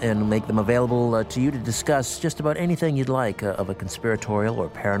lines and make them available to you to discuss just about anything you'd like of a conspiratorial or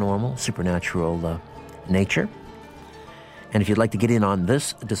paranormal, supernatural nature. And if you'd like to get in on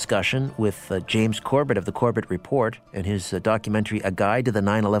this discussion with James Corbett of the Corbett Report and his documentary, A Guide to the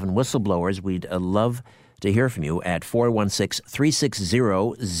 9/11 Whistleblowers, we'd love to hear from you at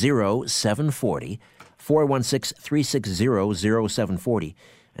 416-360-0740, 416-360-0740,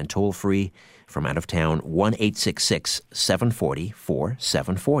 and toll free from out of town,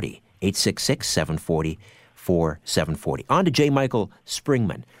 1-866-740-4740, 866-740-4740. On to J. Michael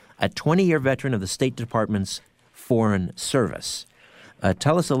Springman, a 20-year veteran of the State Department's Foreign Service.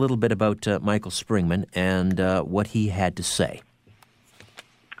 Tell us a little bit about Michael Springman and what he had to say.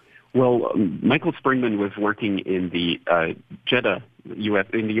 Well, Michael Springman was working in the Jeddah,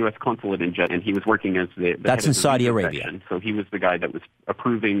 in the U.S. consulate in Jeddah, and he was working as the That's head in of the Saudi visa Arabia. section. So he was the guy that was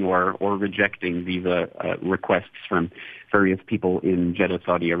approving or rejecting visa requests from various people in Jeddah,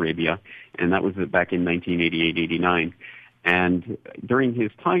 Saudi Arabia, and that was back in 1988-89. And during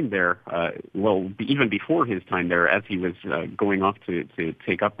his time there, even before his time there, as he was going off to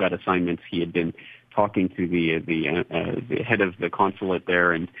take up that assignment, he had been talking to the head of the consulate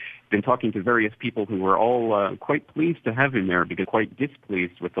there and been talking to various people who were all quite pleased to have him there, because quite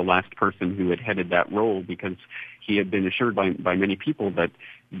displeased with the last person who had headed that role, because he had been assured by many people that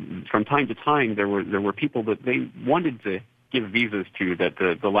from time to time there were people that they wanted to give visas to that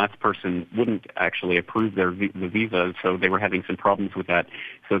the last person wouldn't actually approve the visa, so they were having some problems with that.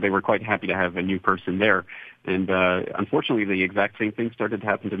 So they were quite happy to have a new person there. And unfortunately, the exact same thing started to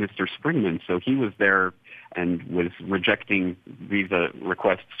happen to Mr. Springman. So he was there and was rejecting visa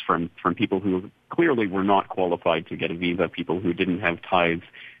requests from people who clearly were not qualified to get a visa, people who didn't have ties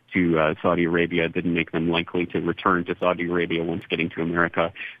to Saudi Arabia, didn't make them likely to return to Saudi Arabia once getting to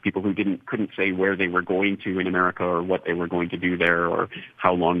America, people who couldn't say where they were going to in America or what they were going to do there or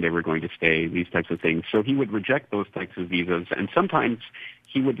how long they were going to stay, these types of things. So he would reject those types of visas, and sometimes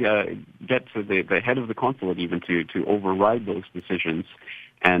he would get to the head of the consulate even to override those decisions.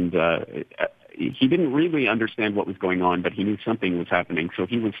 And he didn't really understand what was going on, but he knew something was happening. So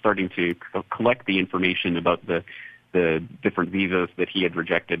he was starting to collect the information about the different visas that he had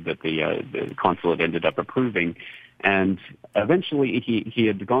rejected that the consulate ended up approving. And eventually he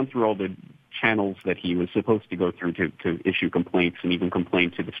had gone through all the channels that he was supposed to go through to issue complaints, and even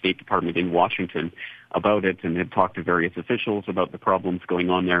complained to the State Department in Washington about it, and had talked to various officials about the problems going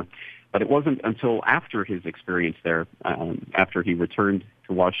on there. But it wasn't until after his experience there, after he returned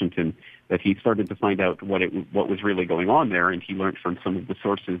to Washington, that he started to find out what was really going on there, and he learned from some of the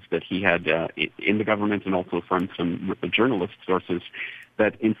sources that he had in the government, and also from some journalist sources,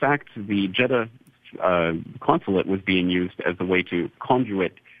 that in fact the Jeddah consulate was being used as a way to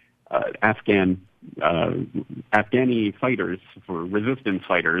conduit Afghani fighters, for resistance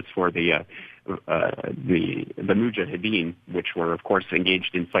fighters, for the Mujahideen, which were of course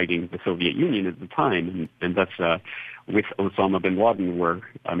engaged in fighting the Soviet Union at the time, and thus with Osama bin Laden were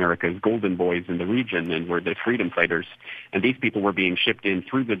America's golden boys in the region and were the freedom fighters. And these people were being shipped in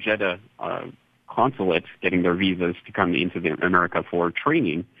through the Jeddah consulate, getting their visas to come into America for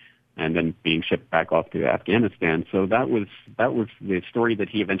training, and then being shipped back off to Afghanistan. So that was the story that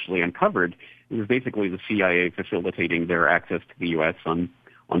he eventually uncovered. It was basically the CIA facilitating their access to the U.S. on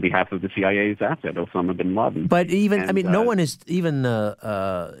behalf of the CIA's asset, Osama bin Laden. But no one is, even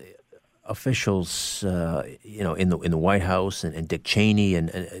officials, in the White House and Dick Cheney,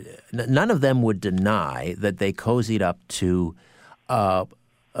 and none of them would deny that they cozied up to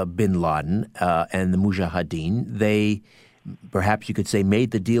bin Laden and the Mujahideen. They, perhaps you could say,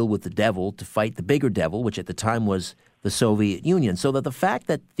 made the deal with the devil to fight the bigger devil, which at the time was the Soviet Union. So that the fact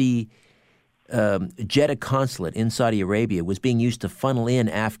that the Jeddah consulate in Saudi Arabia was being used to funnel in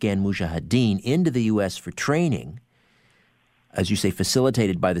Afghan Mujahideen into the U.S. for training, as you say,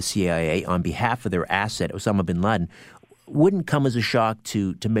 facilitated by the CIA on behalf of their asset, Osama bin Laden, wouldn't come as a shock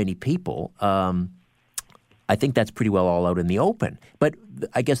to many people. I think that's pretty well all out in the open. But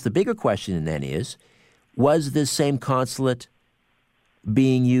I guess the bigger question then is, was this same consulate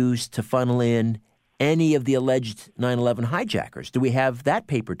being used to funnel in any of the alleged 9/11 hijackers? Do we have that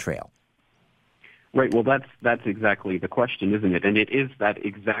paper trail? Right. Well, that's exactly the question, isn't it? And it is that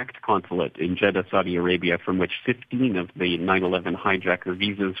exact consulate in Jeddah, Saudi Arabia, from which 15 of the 9/11 hijacker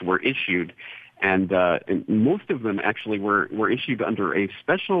visas were issued. And most of them actually were issued under a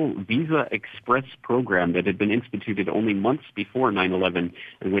special Visa Express program that had been instituted only months before 9/11,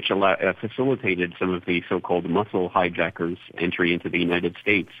 and which facilitated some of the so-called muscle hijackers' entry into the United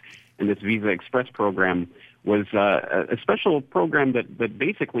States. And this Visa Express program was a special program that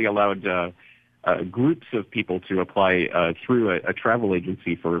basically allowed groups of people to apply through a travel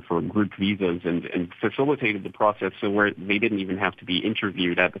agency for group visas, and facilitated the process so where they didn't even have to be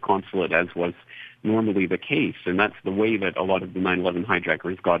interviewed at the consulate, as was normally the case. And that's the way that a lot of the 9/11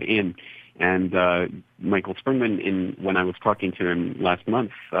 hijackers got in. And Michael Springman, when I was talking to him last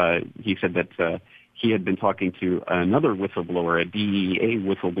month, he said that he had been talking to another whistleblower, a DEA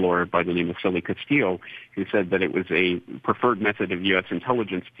whistleblower by the name of Sully Castillo, who said that it was a preferred method of U.S.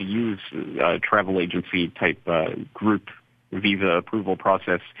 intelligence to use travel agency-type group visa approval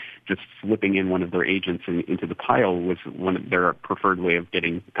process. Just slipping in one of their agents into the pile was one of their preferred way of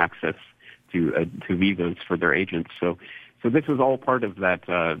getting access to visas for their agents. So this was all part of that.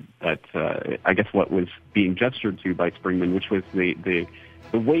 I guess what was being gestured to by Springman, which was the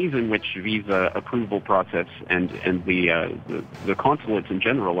ways in which visa approval process and the consulates in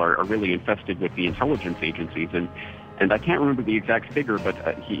general are really infested with the intelligence agencies. And I can't remember the exact figure, but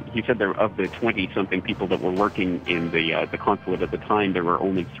he said there, of the 20-something people that were working in the consulate at the time, there were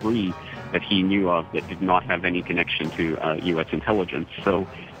only 3 that he knew of that did not have any connection to U.S. intelligence. So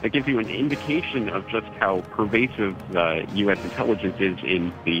that gives you an indication of just how pervasive U.S. intelligence is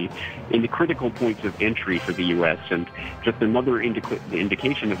in the critical points of entry for the U.S. And just another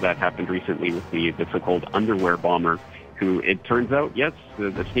indication of that happened recently with the so-called underwear bomber, who, it turns out, yes,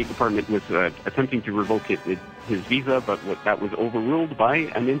 the State Department was attempting to revoke his visa, but that was overruled by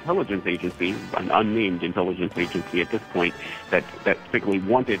an intelligence agency, an unnamed intelligence agency at this point, that particularly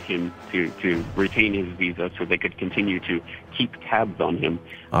wanted him to retain his visa so they could continue to keep tabs on him.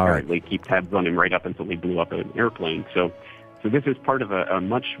 All right. They keep tabs on him right up until they blew up an airplane. So this is part of a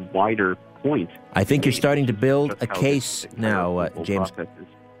much wider point. I think you're starting to build a case now, James.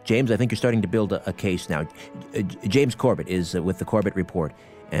 James, I think you're starting to build a case now. James Corbett is with the Corbett Report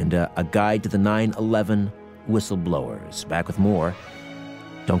and a guide to the 9/11 whistleblowers. Back with more.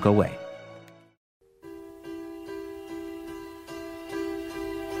 Don't go away.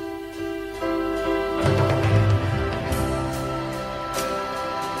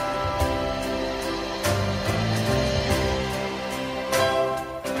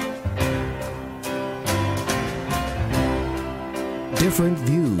 Different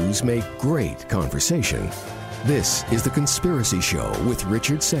views make great conversation. This is The Conspiracy Show with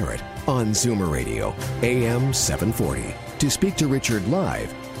Richard Serrett on Zoomer Radio, AM 740. To speak to Richard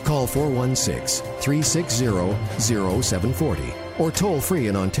live, Call 416-360-0740 or toll free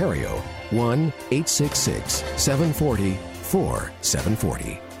in Ontario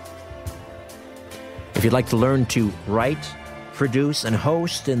 1-866-740-4740. If you'd like to learn to write, produce, and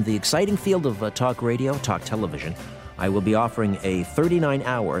host in the exciting field of talk radio, talk television, I will be offering a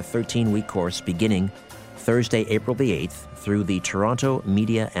 39-hour, 13-week course beginning Thursday, April the 8th through the Toronto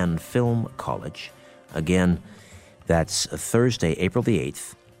Media and Film College. Again, that's Thursday, April the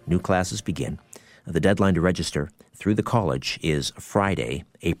 8th. New classes begin. The deadline to register through the college is Friday,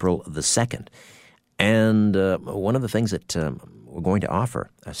 April the 2nd. And one of the things that we're going to offer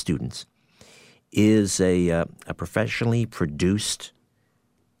students is a professionally produced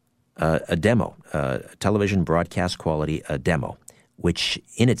a demo, television broadcast quality demo, which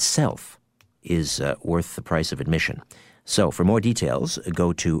in itself is worth the price of admission. So for more details,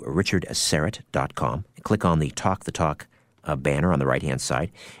 go to richardsarrett.com, click on the Talk the Talk banner on the right-hand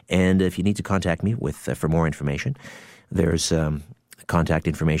side, and if you need to contact me with for more information, there's contact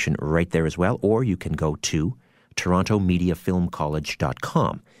information right there as well, or you can go to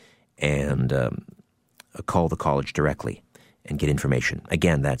torontomediafilmcollege.com and call the college directly and get information.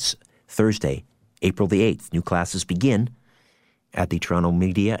 Again, that's Thursday, April the 8th. New classes begin at the Toronto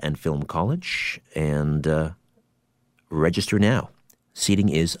Media and Film College, and register now. Seating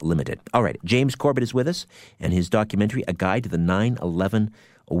is limited. All right, James Corbett is with us, and his documentary, A Guide to the 9/11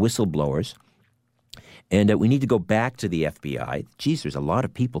 Whistleblowers. And we need to go back to the FBI. Geez, there's a lot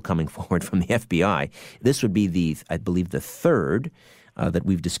of people coming forward from the FBI. This would be I believe, the third that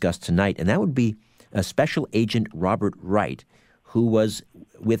we've discussed tonight, and that would be Special Agent Robert Wright, who was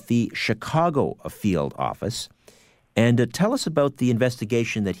with the Chicago field office. And tell us about the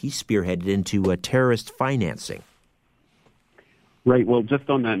investigation that he spearheaded into terrorist financing. Right. Well, just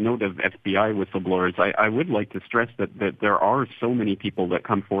on that note of FBI whistleblowers, I would like to stress that there are so many people that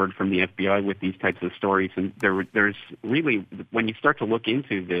come forward from the FBI with these types of stories. And there's really, when you start to look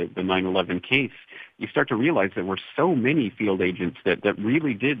into the 9/11 case, you start to realize there were so many field agents that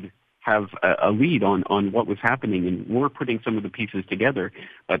really did have a lead on what was happening and were putting some of the pieces together.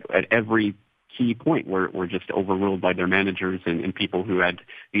 But at every key point were just overruled by their managers and people who had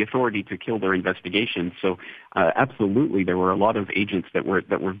the authority to kill their investigations. So absolutely, there were a lot of agents that were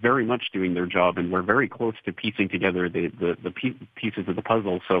very much doing their job and were very close to piecing together the pieces of the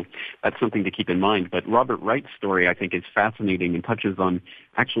puzzle. So that's something to keep in mind. But Robert Wright's story, I think, is fascinating and touches on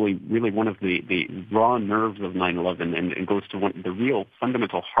actually really one of the raw nerves of 9/11 and goes to the real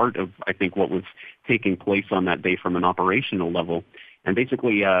fundamental heart of, I think, what was taking place on that day from an operational level. And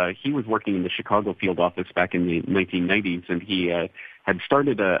basically, he was working in the Chicago field office back in the 1990s, and he had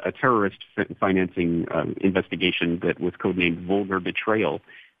started a terrorist financing investigation that was codenamed Vulgar Betrayal.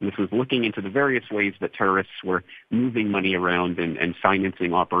 And this was looking into the various ways that terrorists were moving money around and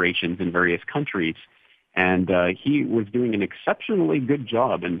financing operations in various countries. And he was doing an exceptionally good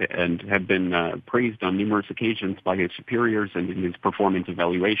job and had been praised on numerous occasions by his superiors and in his performance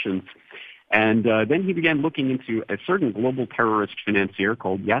evaluations. And then he began looking into a certain global terrorist financier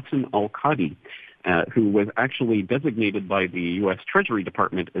called Yassin al-Qadi, who was actually designated by the U.S. Treasury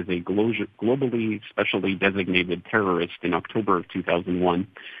Department as a globally specially designated terrorist in October of 2001.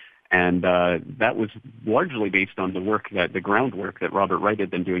 And that was largely based on the groundwork that Robert Wright had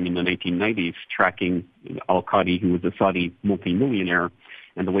been doing in the 1990s, tracking al-Qadi, who was a Saudi multimillionaire,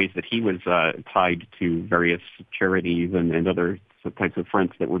 and the ways that he was tied to various charities and other types of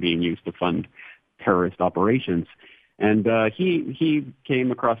fronts that were being used to fund terrorist operations. And he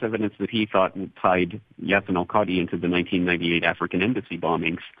came across evidence that he thought tied Yassin al-Qadi into the 1998 African embassy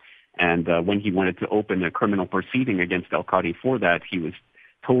bombings. And when he wanted to open a criminal proceeding against al-Qadi for that, he was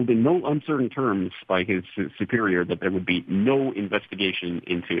told in no uncertain terms by his superior that there would be no investigation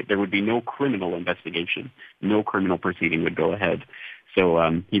into it. There would be no criminal investigation. No criminal proceeding would go ahead.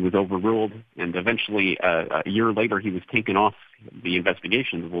 So he was overruled, and eventually, a year later, he was taken off the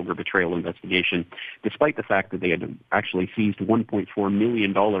investigation, the Vulgar Betrayal investigation, despite the fact that they had actually seized $1.4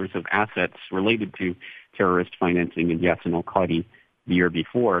 million of assets related to terrorist financing in Yassin al-Qadi the year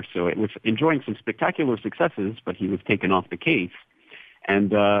before. So it was enjoying some spectacular successes, but he was taken off the case.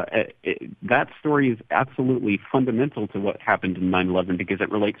 And that story is absolutely fundamental to what happened in 9/11 because it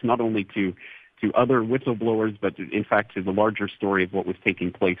relates not only to other whistleblowers, but in fact to the larger story of what was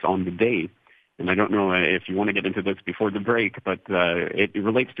taking place on the day. And I don't know if you want to get into this before the break, but it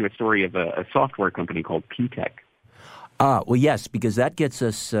relates to a story of a software company called P-Tech. Well, yes, because that gets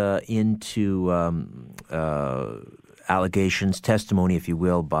us into allegations, testimony, if you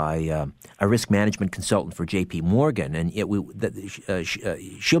will, by a risk management consultant for J.P. Morgan, and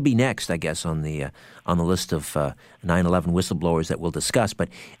she'll be next, I guess, on the list of 9/11 whistleblowers that we'll discuss. But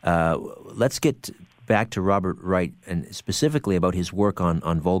let's get back to Robert Wright, and specifically about his work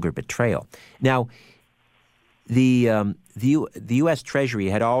on vulgar betrayal. Now, the U.S. Treasury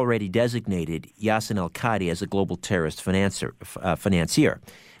had already designated Yassin al-Qadi as a global terrorist financier.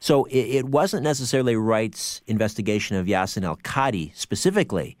 So it wasn't necessarily Wright's investigation of Yassin al-Qadi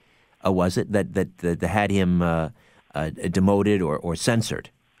specifically, was it, that had him demoted or censored?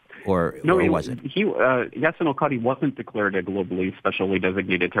 Or was it? Yassin al-Qadi wasn't declared a globally specially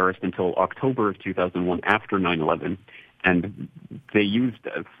designated terrorist until October of 2001, after 9/11. And they used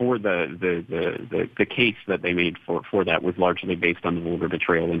for the case that they made for that was largely based on the vulgar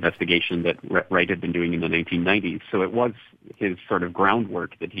betrayal investigation that Wright had been doing in the 1990s. So it was his sort of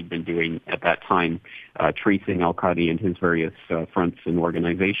groundwork that he'd been doing at that time, tracing al-Qadi and his various fronts and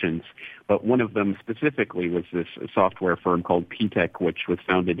organizations. But one of them specifically was this software firm called P-Tech, which was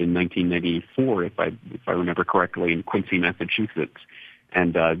founded in 1994, if I remember correctly, in Quincy, Massachusetts.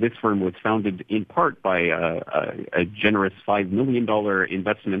 And this firm was founded in part by a generous $5 million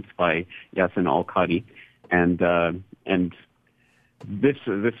investment by Yassin al-Qadi. And this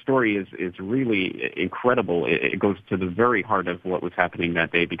story is really incredible. It goes to the very heart of what was happening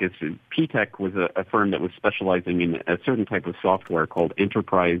that day, because P-Tech was a firm that was specializing in a certain type of software called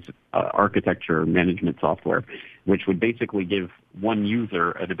enterprise architecture management software, which would basically give one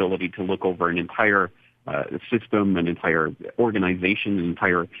user an ability to look over an entire system, an entire organization, an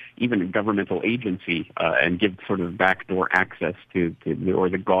entire even governmental agency, and give sort of backdoor access to or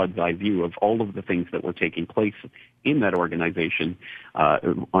the God's eye view of all of the things that were taking place in that organization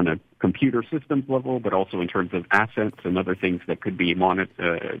on a computer systems level, but also in terms of assets and other things that could be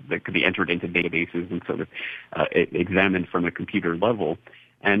that could be entered into databases and sort of examined from a computer level.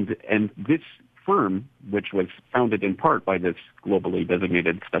 And this firm, which was founded in part by this globally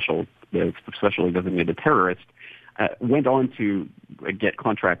designated specially designated terrorist, went on to get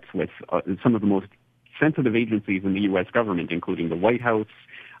contracts with some of the most sensitive agencies in the U.S. government, including the White House,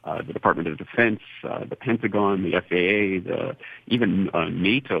 the Department of Defense, the Pentagon, the FAA, even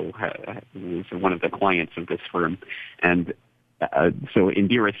NATO was one of the clients of this firm. And so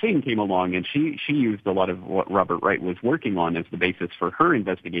Indira Singh came along, and she used a lot of what Robert Wright was working on as the basis for her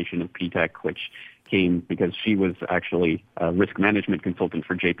investigation of P-Tech, which came because she was actually a risk management consultant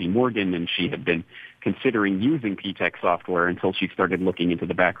for J.P. Morgan, and she had been considering using P-Tech software until she started looking into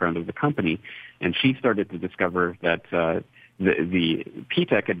the background of the company. And she started to discover that the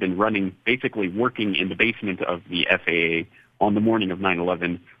P-Tech had been basically working in the basement of the FAA on the morning of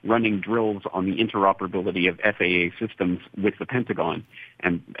 9/11, running drills on the interoperability of FAA systems with the Pentagon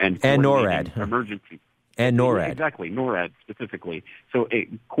and NORAD. Emergency. And NORAD. Exactly, NORAD specifically. So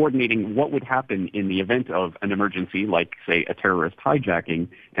coordinating what would happen in the event of an emergency, like, say, a terrorist hijacking,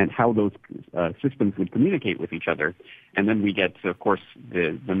 and how those systems would communicate with each other. And then we get, of course,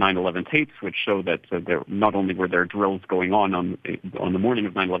 the 9/11 tapes, which show that not only were there drills going on the morning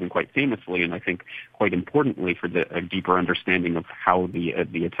of 9/11 quite famously, and I think quite importantly for a deeper understanding of how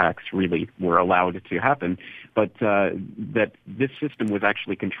the attacks really were allowed to happen, but that this system was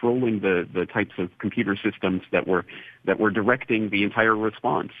actually controlling the types of computer systems that were directing the entire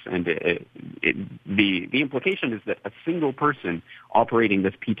response. And the implication is that a single person operating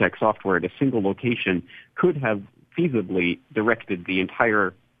this P-Tech software at a single location could have feasibly directed the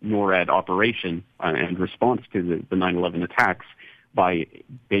entire NORAD operation and response to the 9/11 attacks by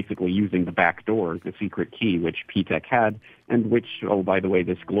basically using the back door, the secret key, which P-Tech had, and which, oh, by the way,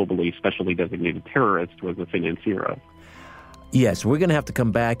 this globally specially designated terrorist was a financier of. Yes, we're going to have to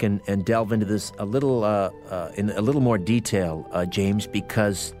come back and delve into this a little in a little more detail, James,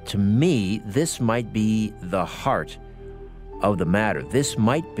 because to me, this might be the heart of the matter. This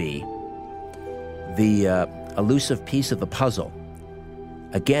might be the elusive piece of the puzzle.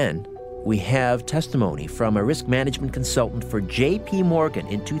 Again, we have testimony from a risk management consultant for J.P. Morgan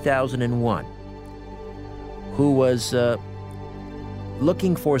in 2001 who was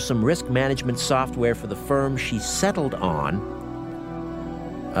looking for some risk management software for the firm she settled on,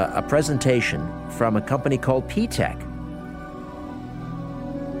 a presentation from a company called P-Tech,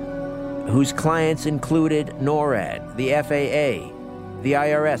 whose clients included NORAD, the FAA, the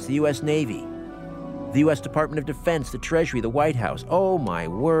IRS, the U.S. Navy, the U.S. Department of Defense, the Treasury, the White House. Oh, my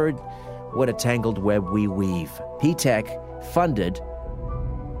word, what a tangled web we weave. P-Tech funded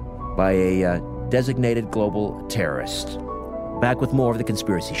by a designated global terrorist. Back with more of The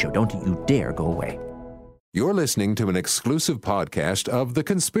Conspiracy Show. Don't you dare go away. You're listening to an exclusive podcast of The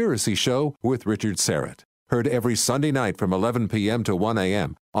Conspiracy Show with Richard Serrett. Heard every Sunday night from 11 p.m. to 1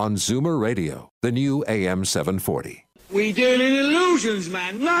 a.m. on Zoomer Radio, the new AM 740. We deal in illusions,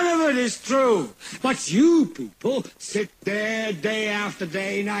 man. None of it is true. But you people sit there day after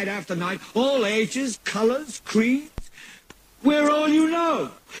day, night after night, all ages, colors, creeds. We're all you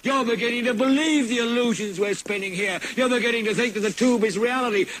know. You're beginning to believe the illusions we're spinning here. You're beginning to think that the tube is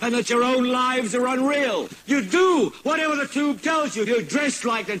reality and that your own lives are unreal. You do whatever the tube tells you. You dress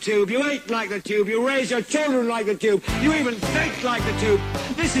like the tube. You eat like the tube. You raise your children like the tube. You even think like the tube.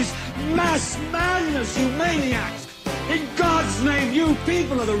 This is mass madness, you maniacs. In God's name, you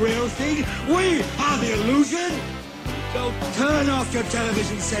people are the real thing. We are the illusion. So turn off your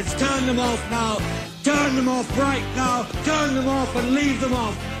television sets. Turn them off now. Turn them off right now. Turn them off and leave them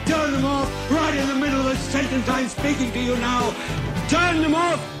off. Turn them off right in the middle of the sentence I'm speaking to you now. Turn them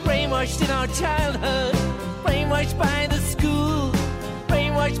off. Brainwashed in our childhood. Brainwashed by the school.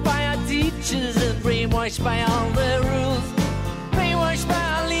 Brainwashed by our teachers and brainwashed by all their rules. Brainwashed by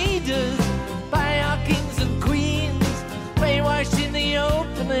our leaders. By our kings and queens. Brainwashed in the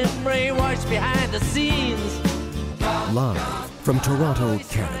open and brainwashed behind the scenes. Live from Toronto,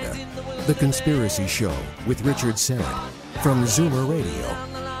 Canada, The Conspiracy Show with Richard Syrett from Zoomer Radio,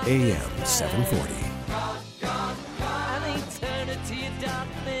 AM 740.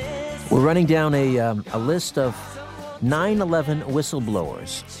 We're running down a list of 9/11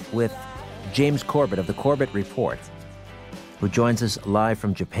 whistleblowers with James Corbett of the Corbett Report, who joins us live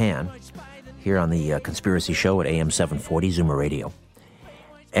from Japan here on the Conspiracy Show at AM 740, Zoomer Radio.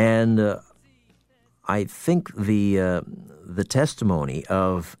 And I think the testimony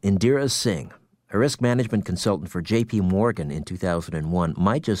of Indira Singh, a risk management consultant for J.P. Morgan in 2001,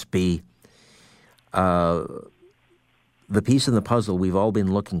 might just be the piece in the puzzle we've all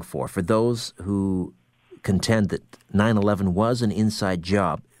been looking for those who contend that 9/11 was an inside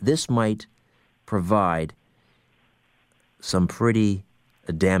job. This might provide some pretty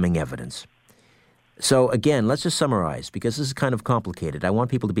damning evidence. So, again, let's just summarize, because this is kind of complicated. I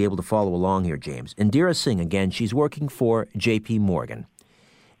want people to be able to follow along here, James. Indira Singh, again, she's working for J.P. Morgan.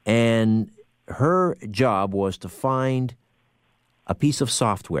 And her job was to find a piece of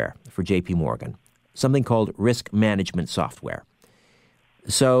software for J.P. Morgan, something called risk management software.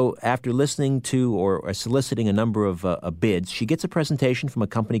 So after listening to or soliciting a number of bids, she gets a presentation from a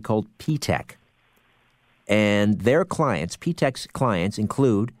company called P-Tech. And their clients, P-Tech's clients,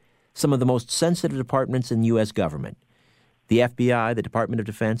 include some of the most sensitive departments in the U.S. government: the FBI, the Department of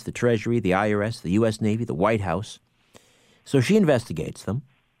Defense, the Treasury, the IRS, the U.S. Navy, the White House. So she investigates them,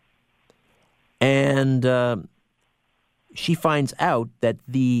 and she finds out that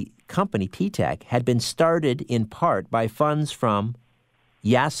the company, P-Tech, had been started in part by funds from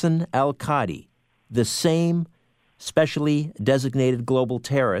Yassin al-Qadi, the same specially designated global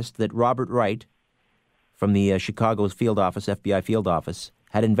terrorist that Robert Wright from the Chicago's field office, FBI field office,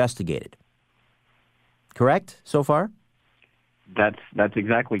 had investigated. Correct so far? That's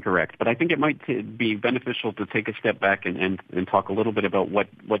exactly correct. But I think it might be beneficial to take a step back and talk a little bit about what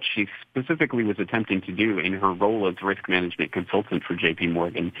she specifically was attempting to do in her role as risk management consultant for J.P.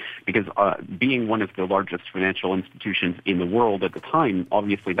 Morgan, because being one of the largest financial institutions in the world at the time,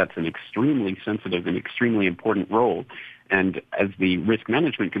 obviously that's an extremely sensitive and extremely important role. And as the risk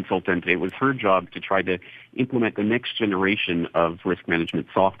management consultant, it was her job to try to implement the next generation of risk management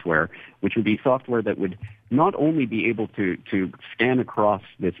software, which would be software that would not only be able to scan across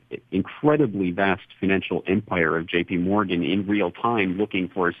this incredibly vast financial empire of J.P. Morgan in real time, looking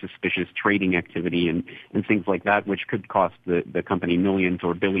for suspicious trading activity and things like that, which could cost the company millions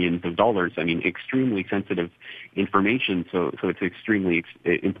or billions of dollars. I mean, extremely sensitive information, so it's an extremely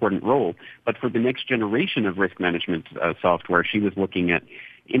important role. But for the next generation of risk management software, she was looking at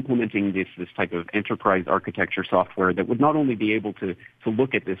implementing this type of enterprise architecture software that would not only be able to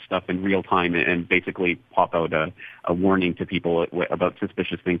look at this stuff in real time and basically pop out a warning to people about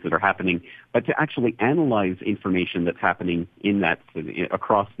suspicious things that are happening, but to actually analyze information that's happening in that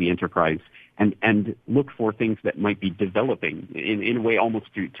across the enterprise and look for things that might be developing in a way almost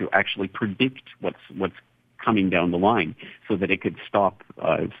to actually predict what's coming down the line, so that it could stop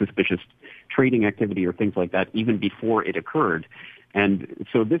suspicious trading activity or things like that even before it occurred. And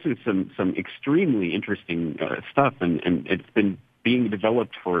so this is some extremely interesting stuff, and it's been being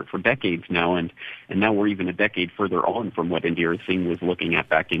developed for decades now, and now we're even a decade further on from what Indira Singh was looking at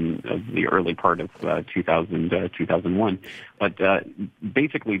back in the early part of 2001. But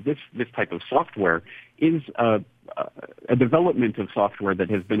basically, this type of software is a development of software that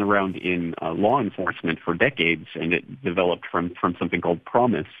has been around in law enforcement for decades, and it developed from something called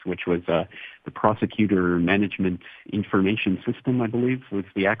PROMIS, which was the Prosecutor Management Information System, I believe was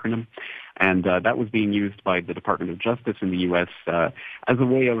the acronym. And that was being used by the Department of Justice in the U.S. As a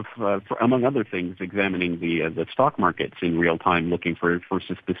way of, among other things, examining the stock markets in real time, looking for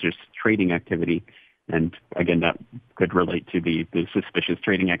suspicious trading activity. And again, that could relate to the suspicious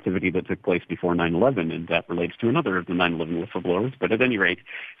trading activity that took place before 9/11, and that relates to another of the 9/11 whistleblowers. But at any rate,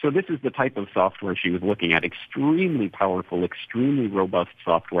 so this is the type of software she was looking at, extremely powerful, extremely robust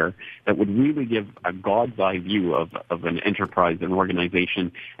software that would really give a God's eye view of an enterprise, an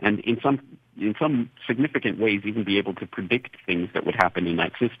organization, and in some significant ways even be able to predict things that would happen in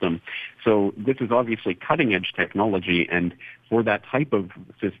that system. So this is obviously cutting-edge technology, and for that type of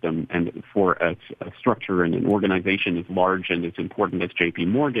system and for a structure and an organization as large and as important as J.P.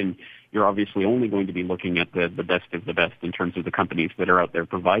 Morgan, you're obviously only going to be looking at the best of the best in terms of the companies that are out there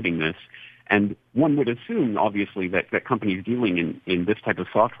providing this. And one would assume, obviously, that companies dealing in this type of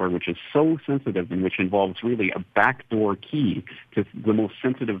software, which is so sensitive and which involves really a backdoor key to the most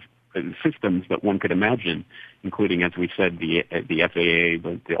sensitive systems that one could imagine, including, as we said, the FAA,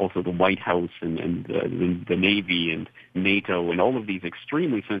 but also the White House and the Navy and NATO and all of these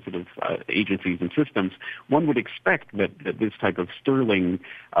extremely sensitive agencies and systems, one would expect that this type of sterling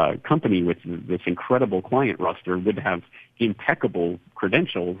company with this incredible client roster would have impeccable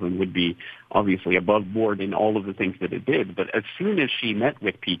credentials and would be obviously above board in all of the things that it did. But as soon as she met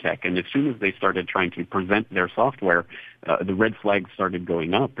with P-Tech and as soon as they started trying to present their software, the red flags started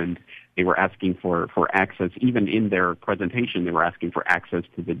going up, and they were asking for access. Even in their presentation, they were asking for access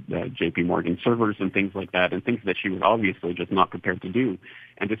to the J.P. Morgan servers and things like that, and things that she was obviously just not prepared to do.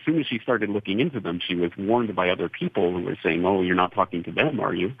 And as soon as she started looking into them, she was warned by other people who were saying, "Oh, you're not talking to them,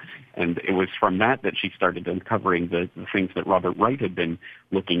 are you?" And it was from that she started uncovering the things that Robert Wright had been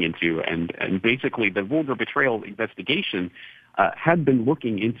looking into. And basically, the Volga betrayal investigation had been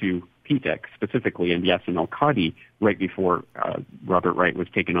looking into P-Tech specifically and Yassin Al-Qadi right before Robert Wright was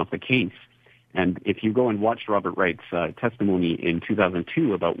taken off the case. And if you go and watch Robert Wright's testimony in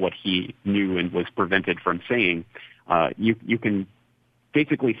 2002 about what he knew and was prevented from saying, you can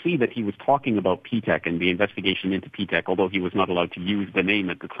basically see that he was talking about P-Tech and the investigation into P-Tech, although he was not allowed to use the name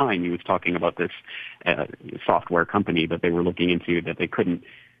at the time. He was talking about this software company that they were looking into that they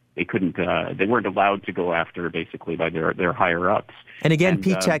weren't allowed to go after, basically, by their higher ups. And again,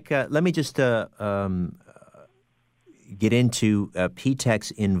 P-Tech, let me just get into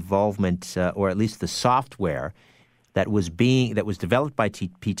P-Tech's involvement, or at least the software that was developed by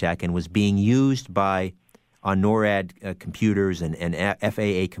P-Tech and was being used on NORAD computers and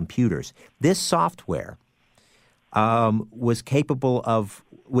FAA computers. This software was capable of.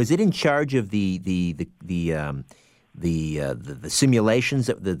 Was it in charge of the simulations,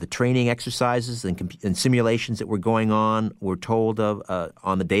 the training exercises and simulations that were going on, were told of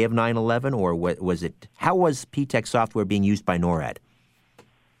on the day of 9/11, or was it? How was P-Tech software being used by NORAD?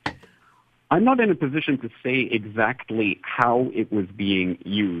 I'm not in a position to say exactly how it was being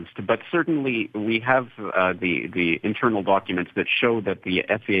used, but certainly we have the internal documents that show that the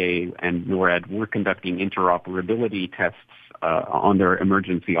FAA and NORAD were conducting interoperability tests on their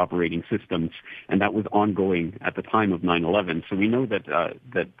emergency operating systems, and that was ongoing at the time of 9/11. So we know that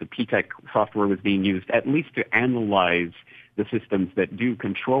the P-Tech software was being used at least to analyze the systems that do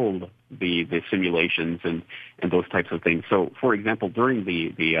control the simulations and those types of things. So, for example, during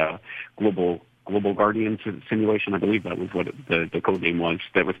the Global Guardian simulation, I believe that was what the code name was,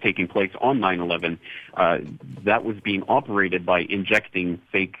 that was taking place on 9/11, that was being operated by injecting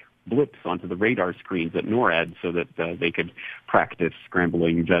fake blips onto the radar screens at NORAD so that they could practice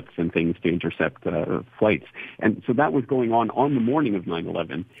scrambling jets and things to intercept flights. And so that was going on the morning of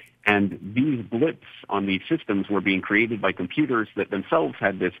 9/11. And these blips on these systems were being created by computers that themselves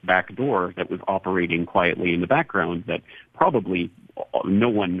had this back door that was operating quietly in the background that probably no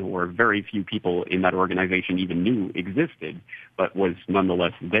one or very few people in that organization even knew existed, but was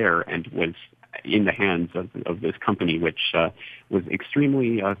nonetheless there and was in the hands of this company, which was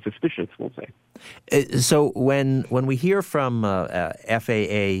extremely suspicious, we'll say. So when we hear from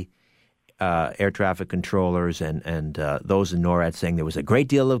FAA air traffic controllers and those in NORAD saying there was a great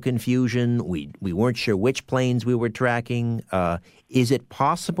deal of confusion, we weren't sure which planes we were tracking, is it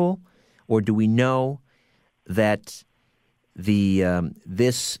possible, or do we know that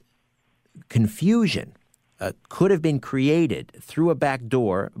this confusion could have been created through a back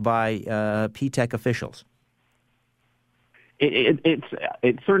door by P-Tech officials?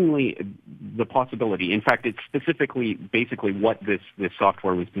 It's certainly the possibility. In fact, it's specifically basically what this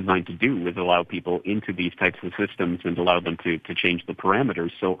software was designed to do, was allow people into these types of systems and allow them to change the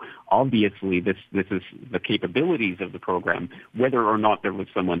parameters. So obviously this is the capabilities of the program. Whether or not there was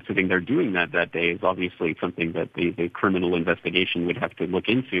someone sitting there doing that day is obviously something that the criminal investigation would have to look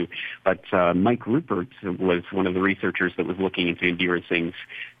into. But Mike Rupert was one of the researchers that was looking into Indira Singh's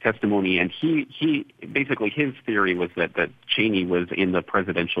testimony, and he basically, his theory was that Cheney was in the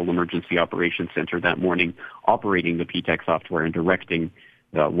Presidential Emergency Operations Center that morning, operating the PTEC software and directing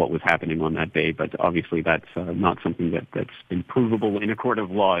what was happening on that day. But obviously that's not something that's been provable in a court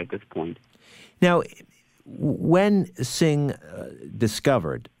of law at this point. Now, when Singh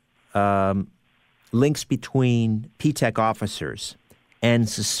discovered links between PTEC officers and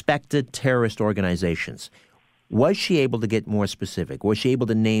suspected terrorist organizations, was she able to get more specific? Was she able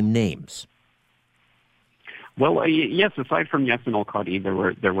to name names? Well, yes. Aside from Yasin al-Qadi,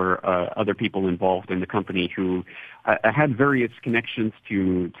 there were other people involved in the company who had various connections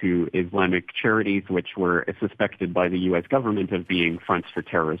to Islamic charities, which were suspected by the U.S. government of being fronts for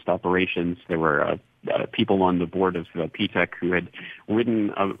terrorist operations. There were people on the board of PTEC who had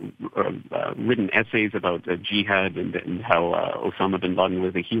written essays about jihad and how Osama bin Laden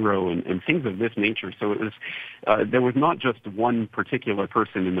was a hero and things of this nature. So it was there was not just one particular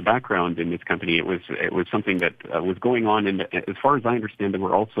person in the background in this company. It was something that was going on. And as far as I understand, there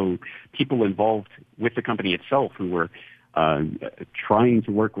were also people involved with the company itself who were trying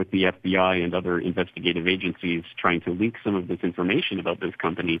to work with the FBI and other investigative agencies, trying to leak some of this information about this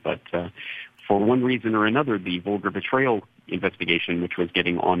company. But for one reason or another, the vulgar betrayal investigation, which was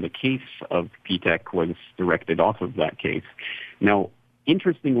getting on the case of PTEC, was directed off of that case. Now,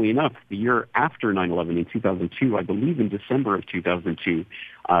 interestingly enough, the year after 9/11, in 2002, I believe in December of 2002,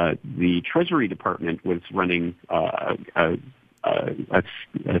 the Treasury Department was running a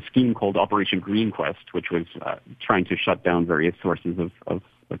scheme called Operation GreenQuest, which was trying to shut down various sources of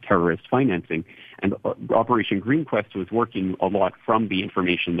terrorist financing. And Operation GreenQuest was working a lot from the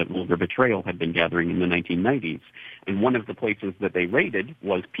information that vulgar betrayal had been gathering in the 1990s. And one of the places that they raided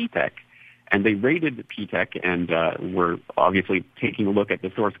was PTEC. And they raided PTEC and were obviously taking a look at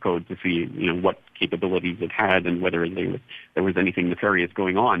the source code to see, what capabilities it had and whether there was anything nefarious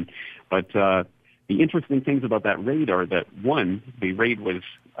going on. But the interesting things about that raid are that, one, the raid was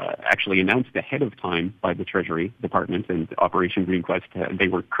actually announced ahead of time by the Treasury Department and Operation GreenQuest. They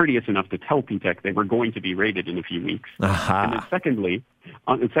were courteous enough to tell PTEC they were going to be raided in a few weeks. And then secondly,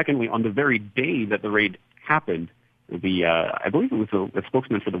 on the very day that the raid happened, I believe it was a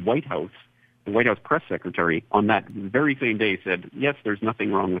spokesman for the White House press secretary, on that very same day said, yes, there's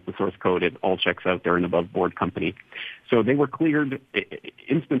nothing wrong with the source code. It all checks out. They're an above-board company. So they were cleared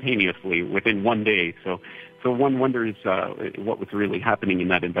instantaneously within one day. So one wonders what was really happening in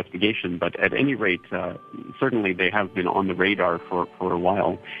that investigation. But at any rate, certainly they have been on the radar for a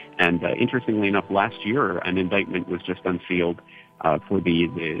while. And interestingly enough, last year, an indictment was just unsealed for the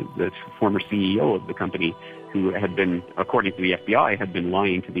former CEO of the company, who had been, according to the FBI, had been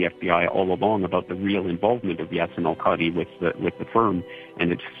lying to the FBI all along about the real involvement of Yasin al-Qadi with the firm.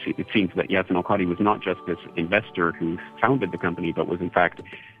 And it seems that Yasin al-Qadi was not just this investor who founded the company, but was in fact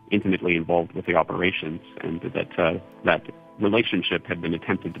intimately involved with the operations, and that relationship had been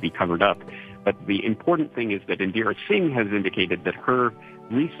attempted to be covered up. But the important thing is that Indira Singh has indicated that her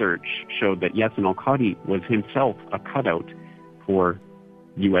research showed that Yasin al-Qadi was himself a cutout for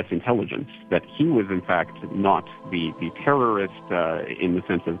U.S. intelligence, that he was in fact not the terrorist in the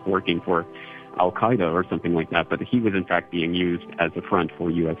sense of working for Al-Qaeda or something like that, but he was in fact being used as a front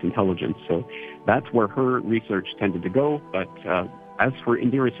for U.S. intelligence. So that's where her research tended to go. But as for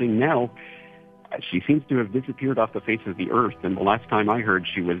Indira Singh now, she seems to have disappeared off the face of the earth. And the last time I heard,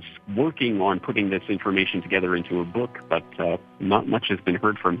 she was working on putting this information together into a book, but not much has been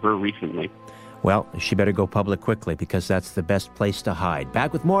heard from her recently. Well, she better go public quickly, because that's the best place to hide.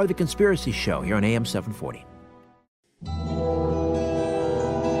 Back with more of The Conspiracy Show here on AM 740.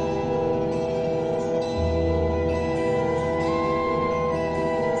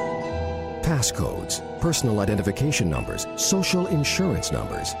 Passcodes, personal identification numbers, social insurance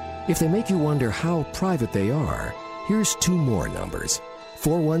numbers. If they make you wonder how private they are, here's two more numbers: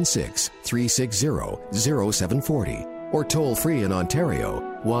 416-360-0740. Or toll-free in Ontario,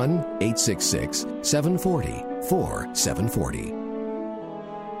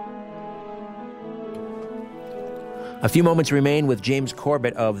 1-866-740-4740. A few moments remain with James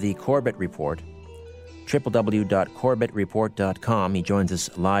Corbett of The Corbett Report, www.corbettreport.com. He joins us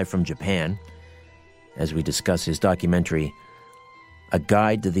live from Japan as we discuss his documentary A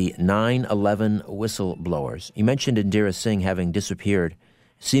Guide to the 9/11 Whistleblowers. You mentioned Indira Singh having disappeared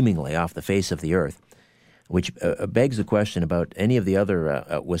seemingly off the face of the earth, which begs the question about any of the other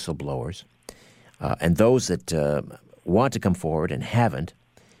whistleblowers and those that want to come forward and haven't.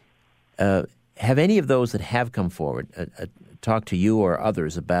 Have any of those that have come forward talked to you or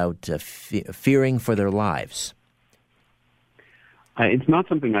others about fearing for their lives? It's not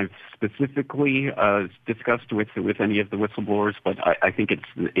something I've specifically discussed with any of the whistleblowers, but I think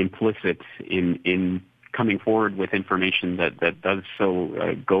it's implicit in coming forward with information that does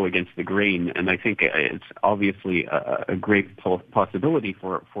so go against the grain. And I think it's obviously a great possibility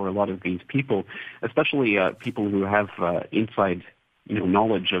for a lot of these people, especially people who have inside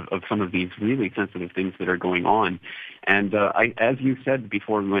knowledge of some of these really sensitive things that are going on. And as you said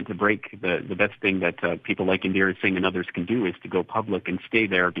before we went to break, the best thing that people like Indira Singh and others can do is to go public and stay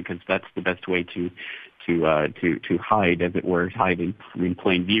there, because that's the best way to hide, as it were, hide in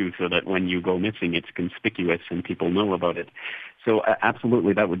plain view, so that when you go missing, it's conspicuous and people know about it. So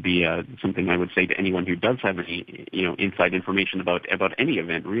absolutely, that would be something I would say to anyone who does have any inside information about any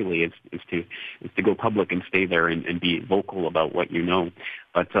event. Really, is to go public and stay there and be vocal about what you know.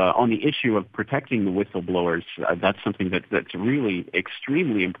 But on the issue of protecting the whistleblowers, that's something that's really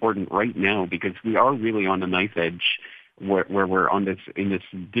extremely important right now, because we are really on a knife edge. Where we're in this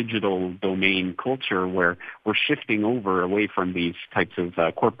digital domain culture where we're shifting over away from these types of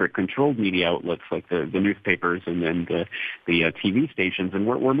corporate controlled media outlets like the newspapers and then the TV stations, and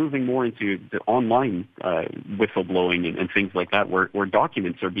we're moving more into the online whistleblowing and things like that, where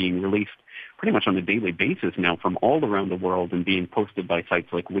documents are being released pretty much on a daily basis now from all around the world and being posted by sites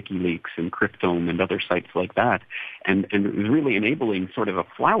like WikiLeaks and Cryptome and other sites like that. And it was really enabling sort of a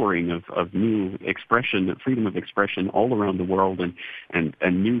flowering of new expression, freedom of expression all around the world, and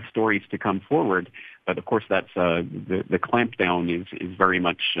new stories to come forward. But of course, that's the clampdown is very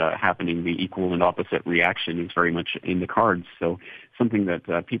much happening. The equal and opposite reaction is very much in the cards. So something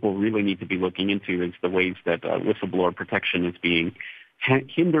that people really need to be looking into is the ways that whistleblower protection is being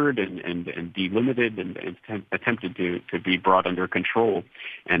hindered and delimited and attempted to be brought under control.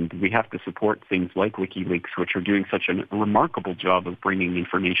 And we have to support things like WikiLeaks, which are doing such a remarkable job of bringing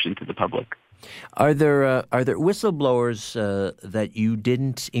information to the public. Are there whistleblowers that you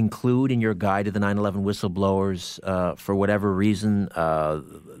didn't include in your guide to the 9/11 whistleblowers for whatever reason,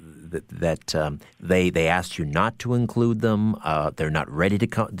 that they asked you not to include them? They're not ready to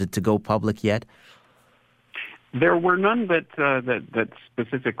go public yet? There were none that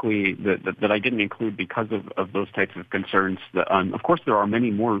specifically that I didn't include because of those types of concerns. Of course, there are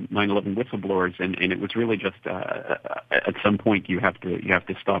many more 9/11 whistleblowers, and it was really just at some point you have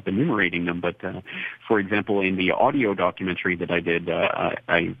to stop enumerating them. But for example, in the audio documentary that I did,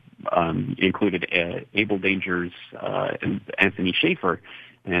 I included Abel Danger's Anthony Schaefer.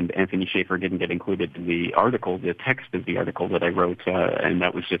 And Anthony Schaefer didn't get included in the article, the text of the article that I wrote, and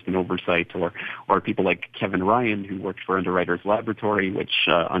that was just an oversight. Or people like Kevin Ryan, who worked for Underwriters Laboratory, which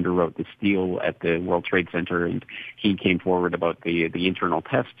underwrote the steal at the World Trade Center, and he came forward about the internal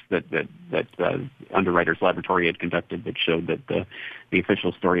tests that Underwriters Laboratory had conducted that showed that the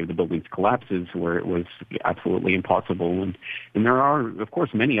official story of the building's collapses was absolutely impossible. And there are, of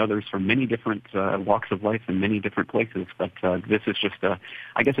course, many others from many different walks of life and many different places. But this is just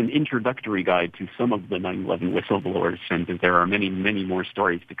an introductory guide to some of the 9/11 whistleblowers, and there are many, many more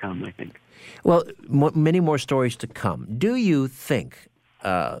stories to come, I think. Well, many more stories to come. Do you think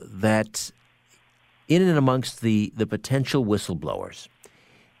that in and amongst the potential whistleblowers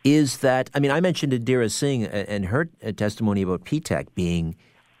is that, I mean, I mentioned Indira Singh and her testimony about PTAC being,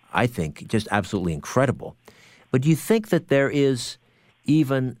 I think, just absolutely incredible. But do you think that there is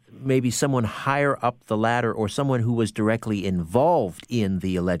even maybe someone higher up the ladder or someone who was directly involved in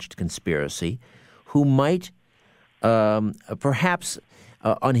the alleged conspiracy who might perhaps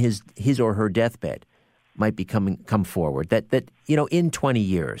on his or her deathbed might come forward, that in 20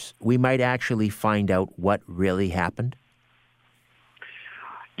 years we might actually find out what really happened?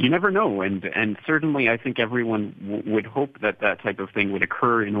 You never know, and certainly I think everyone would hope that type of thing would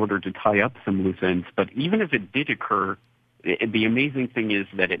occur in order to tie up some loose ends. But even if it did occur, the amazing thing is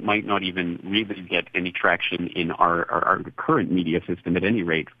that it might not even really get any traction in our current media system at any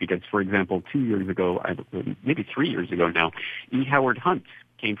rate. Because, for example, 2 years ago, maybe 3 years ago now, E. Howard Hunt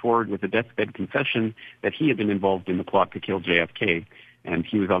came forward with a deathbed confession that he had been involved in the plot to kill JFK. And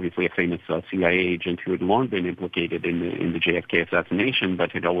he was obviously a famous CIA agent who had long been implicated in the JFK assassination,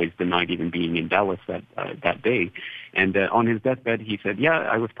 but had always denied even being in Dallas that day. And on his deathbed, he said, yeah,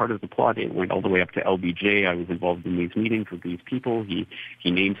 I was part of the plot. It went all the way up to LBJ. I was involved in these meetings with these people. He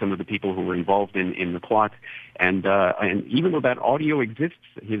named some of the people who were involved in the plot. And even though that audio exists,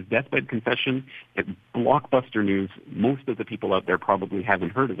 his deathbed confession, blockbuster news, most of the people out there probably haven't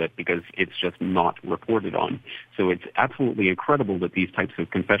heard of it because it's just not reported on. So it's absolutely incredible that these types of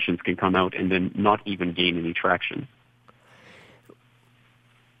confessions can come out and then not even gain any traction.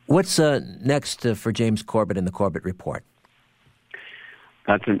 What's next for James Corbett and the Corbett Report?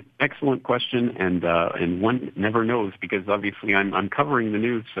 That's an excellent question, and one never knows because obviously I'm covering the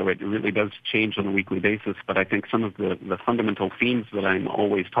news, so it really does change on a weekly basis. But I think some of the fundamental themes that I'm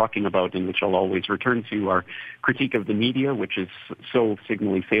always talking about and which I'll always return to are critique of the media, which has so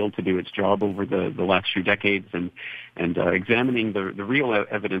signally failed to do its job over the last few decades, and examining the real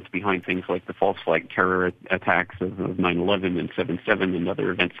evidence behind things like the false flag terror attacks of 9/11 and 7/7 and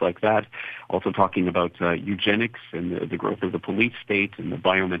other events like that. Also talking about eugenics and the growth of the police state and the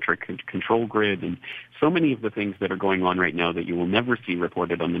biometric control grid and so many of the things that are going on right now that you will never see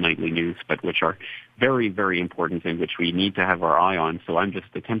reported on the nightly news, but which are very, very important and which we need to have our eye on. So I'm just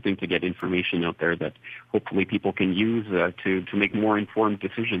attempting to get information out there that hopefully people can use to make more informed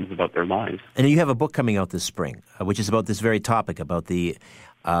decisions about their lives. And you have a book coming out this spring, which is about this very topic, about the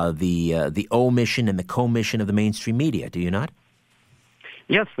omission and the commission of the mainstream media, do you not?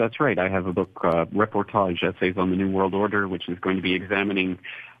 Yes, that's right. I have a book, Reportage, Essays on the New World Order, which is going to be examining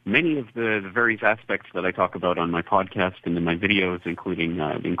many of the various aspects that I talk about on my podcast and in my videos,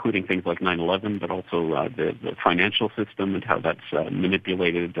 including things like 9/11, but also the financial system and how that's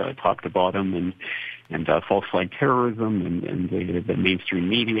manipulated top to bottom, and false flag terrorism and the mainstream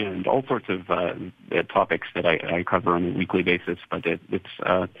media and all sorts of topics that I cover on a weekly basis. But it's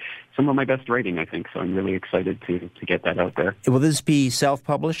some of my best writing, I think, so I'm really excited to get that out there. Will this be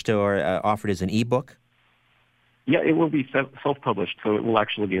self-published or offered as an e-book? Yeah, it will be self-published, so it will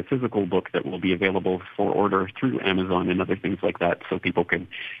actually be a physical book that will be available for order through Amazon and other things like that, so people can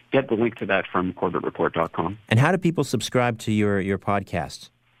get the link to that from CorbettReport.com. And how do people subscribe to your podcast?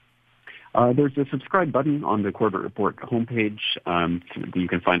 There's a subscribe button on the Corbett Report homepage. You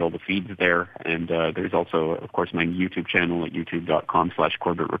can find all the feeds there. And there's also, of course, my YouTube channel at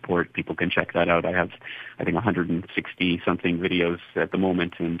youtube.com/Corbett Report. People can check that out. I have, I think, 160-something videos at the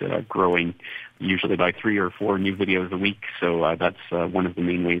moment and growing usually by 3 or 4 new videos a week. So that's one of the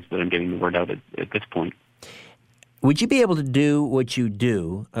main ways that I'm getting the word out at this point. Would you be able to do what you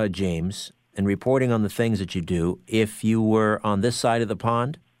do, James, and reporting on the things that you do, if you were on this side of the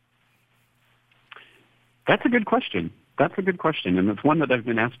pond? That's a good question. And it's one that I've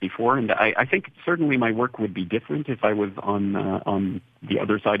been asked before, and I think certainly my work would be different if I was on the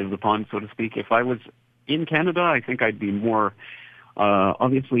other side of the pond, so to speak. If I was in Canada, I think I'd be more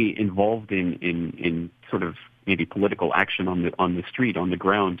obviously involved in sort of maybe political action on the street, on the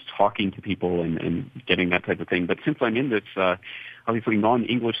ground, talking to people and getting that type of thing. But since I'm in this obviously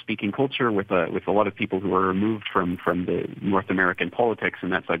non-English speaking culture with a lot of people who are removed from the North American politics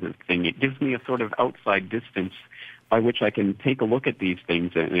and that type of thing, it gives me a sort of outside distance by which I can take a look at these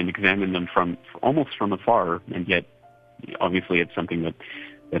things and examine them from almost from afar. And yet, obviously, it's something that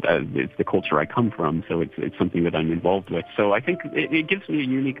it's the culture I come from, so it's something that I'm involved with. So I think it gives me a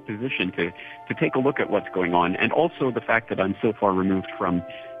unique position to take a look at what's going on, and also the fact that I'm so far removed from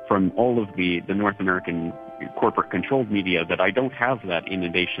all of the North American corporate-controlled media that I don't have that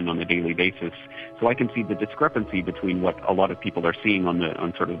inundation on a daily basis. So I can see the discrepancy between what a lot of people are seeing on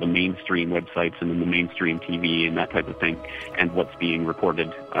sort of the mainstream websites and in the mainstream TV and that type of thing, and what's being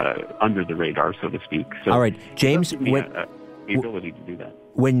reported under the radar, so to speak. So all right, James, the ability to do that.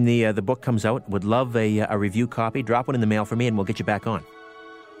 When the book comes out, would love a review copy. Drop one in the mail for me, and we'll get you back on.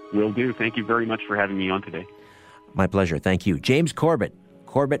 Will do. Thank you very much for having me on today. My pleasure. Thank you. James Corbett,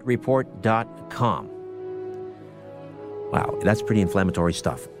 CorbettReport.com. Wow, that's pretty inflammatory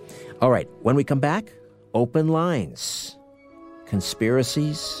stuff. All right, when we come back, open lines,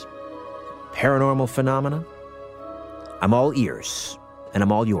 conspiracies, paranormal phenomena. I'm all ears, and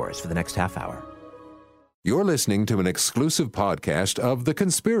I'm all yours for the next half hour. You're listening to an exclusive podcast of The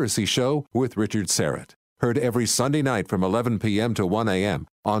Conspiracy Show with Richard Serrett. Heard every Sunday night from 11 p.m. to 1 a.m.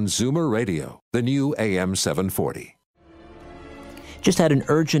 on Zoomer Radio, the new AM 740. Just had an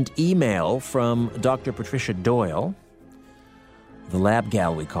urgent email from Dr. Patricia Doyle, the lab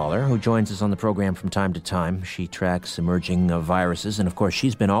gal we call her, who joins us on the program from time to time. She tracks emerging viruses, and of course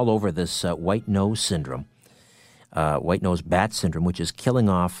she's been all over this white nose syndrome, white nose bat syndrome, which is killing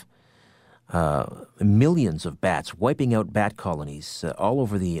off millions of bats, wiping out bat colonies all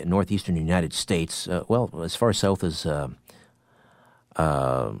over the northeastern United States, well, as far south as the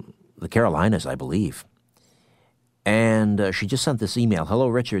Carolinas, I believe. And she just sent this email. Hello,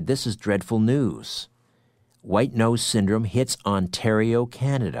 Richard. This is dreadful news. White nose syndrome hits Ontario,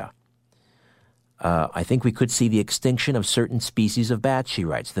 Canada. I think we could see the extinction of certain species of bats, she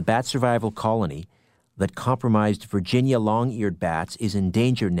writes. The bat survival colony that compromised Virginia long-eared bats is in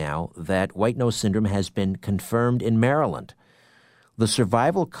danger now that white nose syndrome has been confirmed in Maryland. The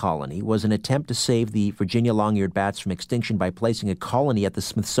survival colony was an attempt to save the Virginia long-eared bats from extinction by placing a colony at the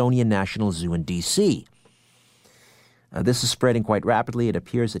Smithsonian National Zoo in D.C. This is spreading quite rapidly. It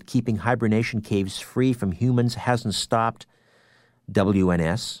appears that keeping hibernation caves free from humans hasn't stopped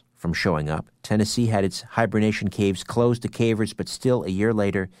WNS from showing up. Tennessee had its hibernation caves closed to cavers, but still a year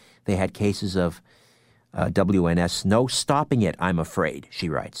later they had cases of WNS. No stopping it, I'm afraid, she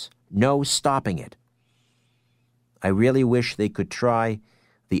writes. No stopping it. I really wish they could try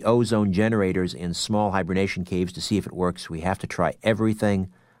the ozone generators in small hibernation caves to see if it works. We have to try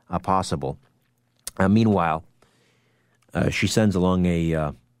everything possible. Meanwhile, she sends along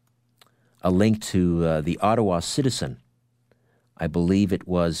a link to the Ottawa Citizen. I believe it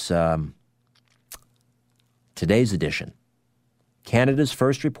was today's edition. Canada's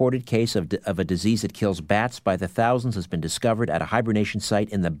first reported case of a disease that kills bats by the thousands has been discovered at a hibernation site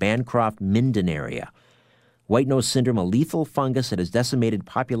in the Bancroft-Minden area. White nose syndrome, a lethal fungus that has decimated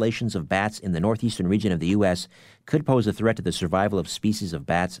populations of bats in the northeastern region of the U.S., could pose a threat to the survival of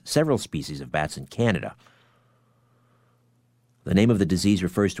several species of bats in Canada. The name of the disease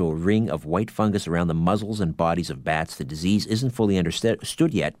refers to a ring of white fungus around the muzzles and bodies of bats. The disease isn't fully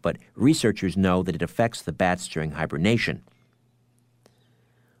understood yet, but researchers know that it affects the bats during hibernation.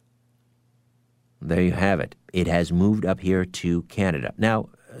 There you have it. It has moved up here to Canada. Now,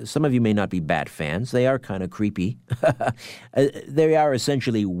 some of you may not be bat fans. They are kind of creepy. They are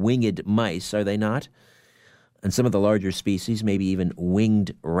essentially winged mice, are they not? And some of the larger species, maybe even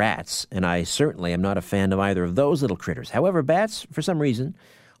winged rats. And I certainly am not a fan of either of those little critters. However, bats, for some reason,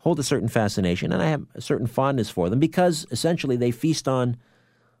 hold a certain fascination, and I have a certain fondness for them because essentially they feast on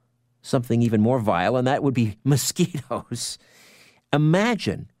something even more vile, and that would be mosquitoes.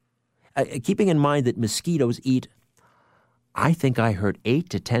 Imagine, keeping in mind that mosquitoes eat, I think I heard 8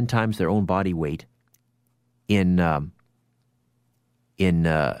 to 10 times their own body weight in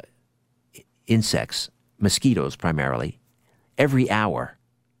insects, mosquitoes primarily, every hour.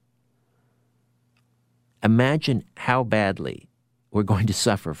 Imagine how badly we're going to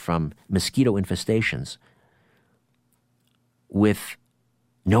suffer from mosquito infestations with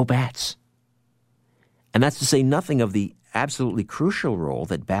no bats. And that's to say nothing of the absolutely crucial role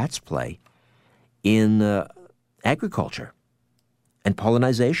that bats play in agriculture and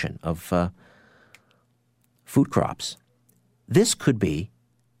pollination of food crops. This could be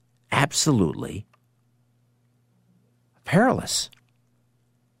absolutely perilous.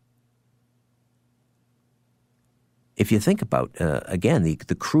 If you think about, again,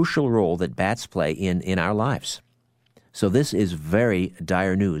 the crucial role that bats play in our lives. So this is very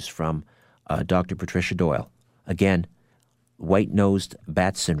dire news from Dr. Patricia Doyle. Again, white-nosed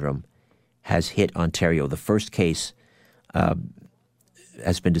bat syndrome has hit Ontario. The first case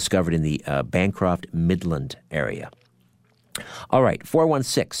has been discovered in the Bancroft-Midland area. All right,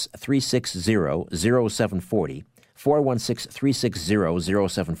 416-360-0740,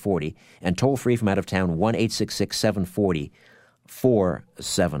 416-360-0740, and toll-free from out of town,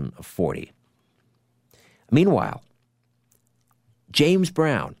 1-866-740-4740. Meanwhile, James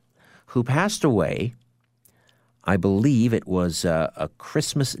Brown, who passed away, I believe it was a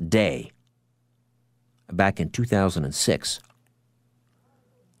Christmas Day back in 2006,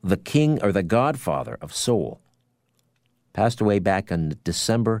 the king or the godfather of soul, passed away back on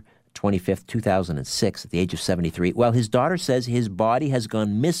December 25th, 2006, at the age of 73. Well, his daughter says his body has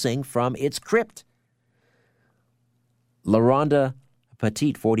gone missing from its crypt. LaRonda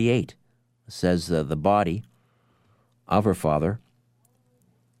Petit, 48, says the body of her father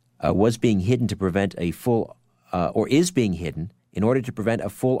was being hidden to prevent a full, or is being hidden in order to prevent a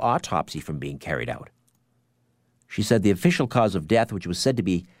full autopsy from being carried out. She said the official cause of death, which was said to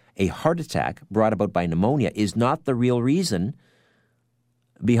be a heart attack brought about by pneumonia, is not the real reason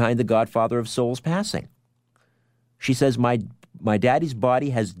behind the godfather of soul's passing. She says, my daddy's body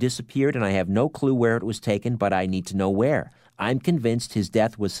has disappeared and I have no clue where it was taken, but I need to know where. I'm convinced his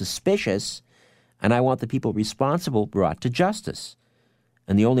death was suspicious and I want the people responsible brought to justice.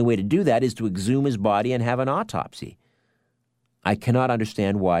 And the only way to do that is to exhume his body and have an autopsy. I cannot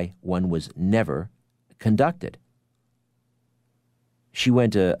understand why one was never conducted. She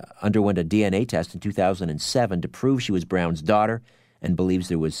underwent a DNA test in 2007 to prove she was Brown's daughter and believes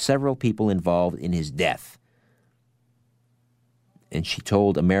there was several people involved in his death. and she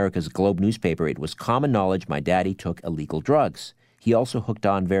told America's Globe newspaper it was common knowledge my daddy took illegal drugs. He was also hooked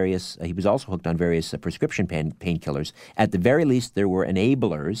on various prescription painkillers. At the very least, there were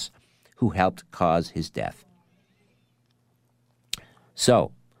enablers who helped cause his death.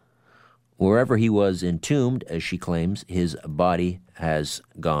 So, wherever he was entombed, as she claims, his body has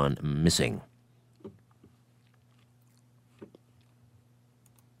gone missing.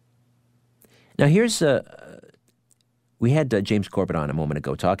 Now, here's we had James Corbett on a moment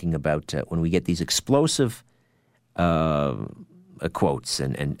ago talking about when we get these explosive quotes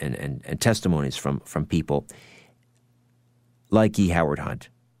and testimonies from people like E. Howard Hunt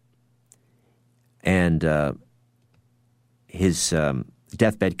and his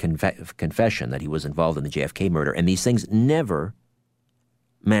deathbed confession that he was involved in the JFK murder, and these things never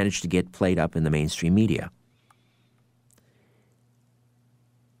managed to get played up in the mainstream media.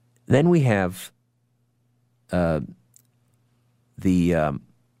 Then we have the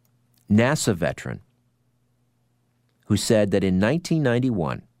NASA veteran who said that in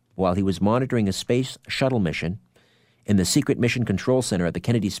 1991, while he was monitoring a space shuttle mission in the Secret Mission Control Center at the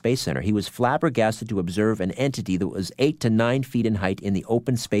Kennedy Space Center, he was flabbergasted to observe an entity that was 8 to 9 feet in height in the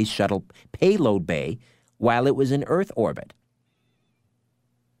open space shuttle payload bay while it was in Earth orbit.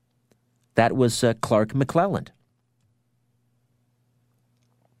 That was Clark McClelland,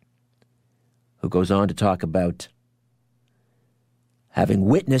 who goes on to talk about having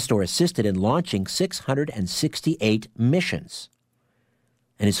witnessed or assisted in launching 668 missions.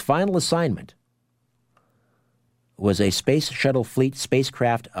 And his final assignment was a space shuttle fleet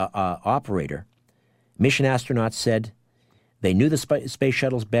spacecraft operator. Mission astronauts said they knew the space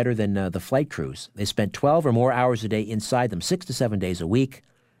shuttles better than the flight crews. They spent 12 or more hours a day inside them, 6 to 7 days a week.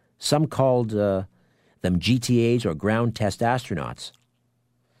 Some called them GTAs or ground test astronauts.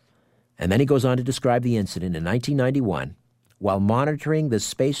 And then he goes on to describe the incident in 1991 while monitoring the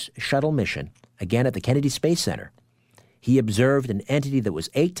space shuttle mission, again at the Kennedy Space Center. He observed an entity that was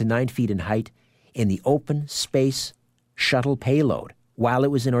 8 to 9 feet in height in the open space shuttle payload while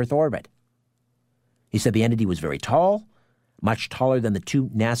it was in Earth orbit. He said the entity was very tall, much taller than the 2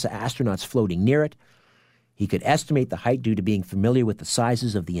 NASA astronauts floating near it. He could estimate the height due to being familiar with the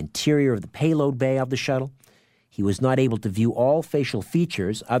sizes of the interior of the payload bay of the shuttle. He was not able to view all facial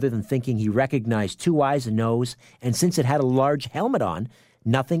features other than thinking he recognized 2 eyes, a nose, and since it had a large helmet on,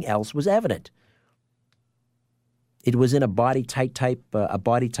 nothing else was evident. It was in a body-tight type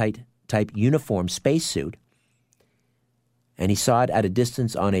uniform spacesuit, and he saw it at a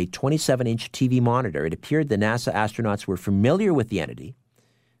distance on a 27-inch TV monitor. It appeared the NASA astronauts were familiar with the entity.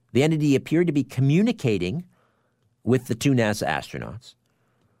 The entity appeared to be communicating with the 2 NASA astronauts.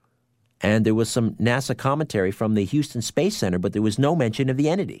 And there was some NASA commentary from the Houston Space Center, but there was no mention of the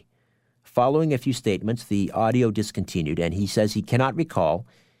entity. Following a few statements, the audio discontinued, and he says he cannot recall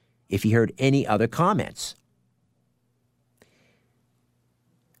if he heard any other comments.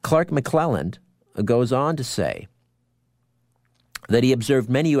 Clark McClelland goes on to say that he observed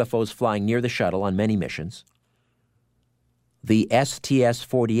many UFOs flying near the shuttle on many missions. The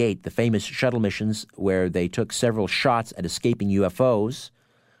STS-48, the famous shuttle missions where they took several shots at escaping UFOs,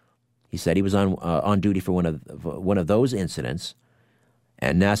 he said he was on duty for one of those incidents,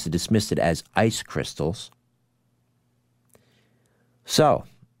 and NASA dismissed it as ice crystals. So,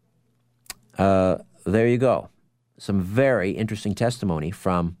 there you go. Some very interesting testimony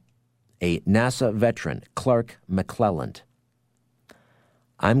from a NASA veteran, Clark McClelland.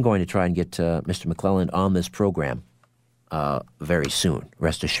 I'm going to try and get Mr. McClelland on this program very soon,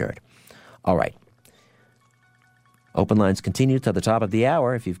 rest assured. All right. Open lines continue to the top of the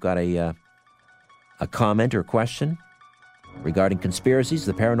hour. If you've got a comment or question regarding conspiracies,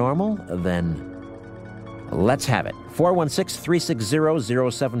 the paranormal, then let's have it.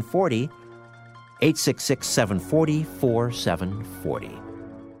 416-360-0740, 866-740-4740.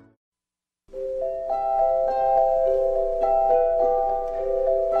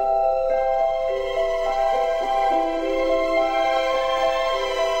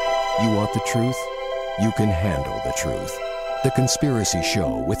 You want the truth? You can handle the truth. The Conspiracy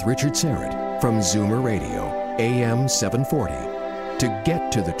Show with Richard Syrett from Zoomer Radio, AM 740. To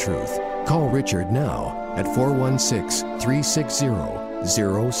get to the truth, call Richard now at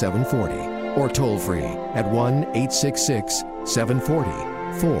 416-360-0740 or toll free at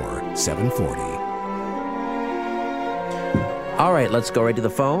 1-866-740-4740. All right, let's go right to the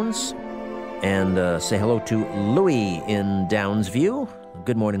phones and say hello to Louis in Downsview.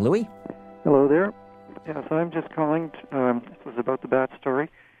 Good morning, Louis. Hello there. Yes, I'm just calling. This was about the bat story.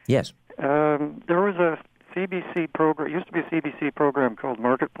 Yes. There was a CBC program, it used to be a CBC program called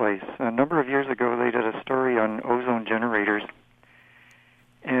Marketplace. A number of years ago, they did a story on ozone generators.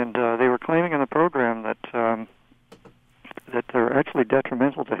 And they were claiming in the program that they're actually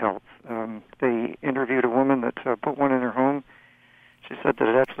detrimental to health. They interviewed a woman that put one in her home. She said that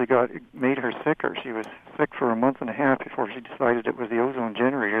it actually made her sicker. She was sick for a month and a half before she decided it was the ozone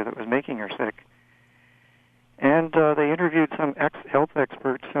generator that was making her sick. And they interviewed some health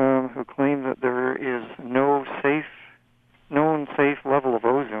experts who claim that there is no known safe level of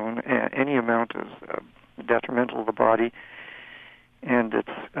ozone. Any amount is detrimental to the body, and it's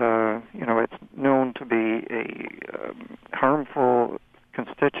it's known to be a harmful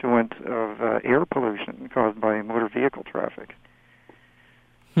constituent of air pollution caused by motor vehicle traffic.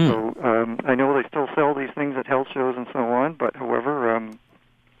 So I know they still sell these things at health shows and so on, but however,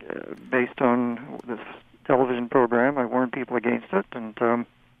 based on this television program, I warn people against it, and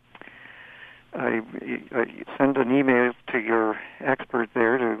I send an email to your expert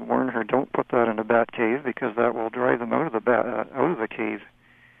there to warn her, don't put that in a bat cave, because that will drive them out of the cave.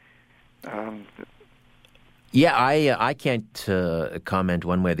 Yeah, I can't comment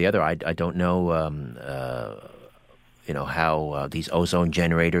one way or the other. I don't know how these ozone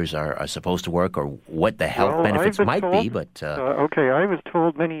generators are supposed to work or what the health benefits might be. But I was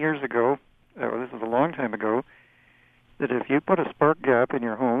told many years ago, this is a long time ago, that if you put a spark gap in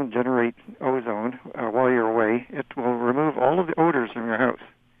your home and generate ozone while you're away, it will remove all of the odors from your house.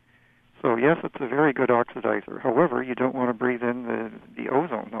 So yes, it's a very good oxidizer. However, you don't want to breathe in the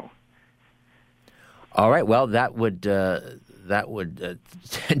ozone, though. All right. Well, that would tend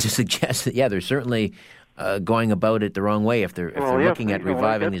to suggest that they're certainly going about it the wrong way if they're looking at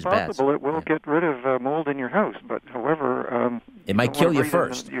reviving these bats. It will get rid of mold in your house, but however, it might kill you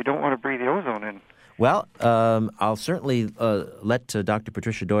first. You don't want to breathe the ozone in. Well, I'll certainly let Dr.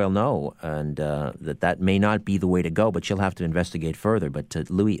 Patricia Doyle know, and that may not be the way to go, but she'll have to investigate further. But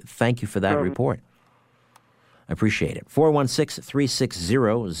Louis, thank you for that report. I appreciate it.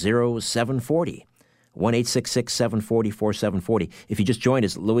 416-360-0740. 1-866-740-4740. If you just joined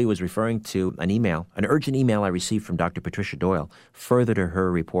us, Louis was referring to an urgent email I received from Dr. Patricia Doyle, further to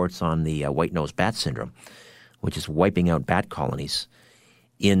her reports on the white-nosed bat syndrome, which is wiping out bat colonies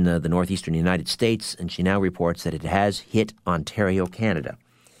in the northeastern United States, and she now reports that it has hit Ontario, Canada.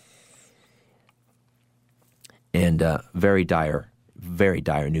 And very dire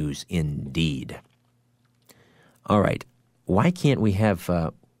news indeed. All right. Why can't we have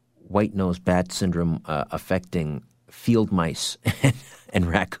white-nosed bat syndrome affecting field mice and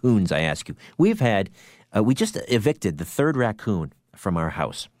raccoons, I ask you? We just evicted the third raccoon from our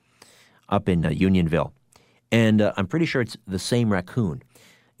house up in Unionville. And I'm pretty sure it's the same raccoon.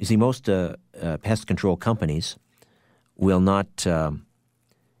 You see, most pest control companies will not...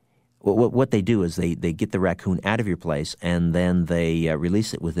 what they do is they get the raccoon out of your place, and then they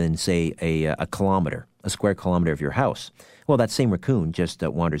release it within, say, a square kilometer of your house. Well, that same raccoon just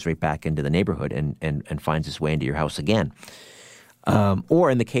wanders right back into the neighborhood and finds its way into your house again. Or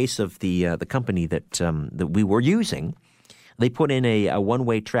in the case of the company that we were using, they put in a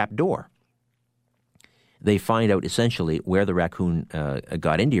one-way trap door. They find out essentially where the raccoon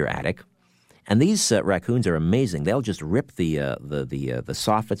got into your attic. And these raccoons are amazing. They'll just rip the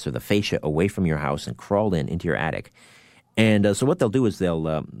soffits or the fascia away from your house and crawl into your attic. And so what they'll do is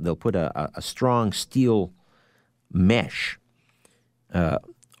they'll put a strong steel mesh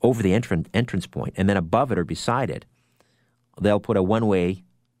over the entrance point, and then above it or beside it, they'll put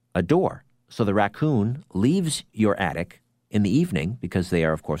a door. So the raccoon leaves your attic in the evening, because they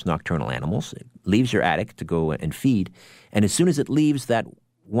are, of course, nocturnal animals. It leaves your attic to go and feed, and as soon as it leaves, that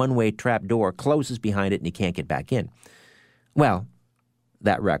one-way trap door closes behind it, and he can't get back in. Well,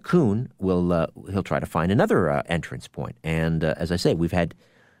 that raccoon he'll try to find another entrance point. And as I say, we've had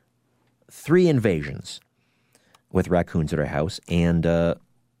 3 invasions with raccoons at our house, and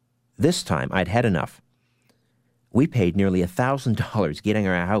this time I'd had enough. We paid nearly $1,000 getting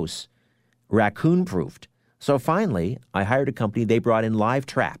our house raccoon-proofed. So finally, I hired a company. They brought in live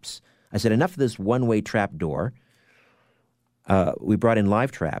traps. I said, enough of this one-way trap door. We brought in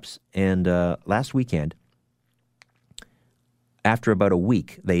live traps, and last weekend, after about a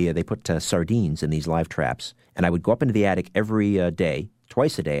week, they put sardines in these live traps, and I would go up into the attic every day,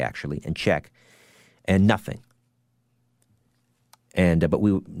 twice a day actually, and check, and nothing. And but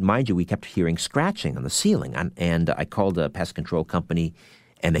we kept hearing scratching on the ceiling, and I called a pest control company,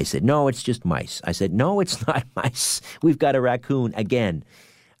 and they said, no, it's just mice. I said, no, it's not mice. We've got a raccoon again.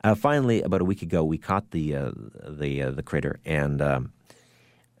 Finally, about a week ago, we caught the critter, and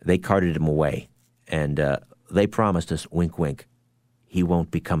they carted him away. And they promised us, wink, wink, he won't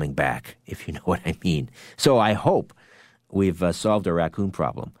be coming back, if you know what I mean. So I hope we've solved our raccoon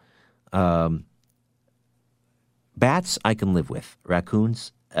problem. Bats, I can live with.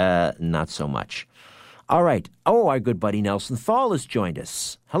 Raccoons, not so much. All right. Oh, our good buddy Nelson Thal has joined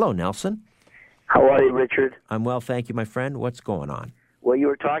us. Hello, Nelson. How are you, Richard? I'm well, thank you, my friend. What's going on? Well, you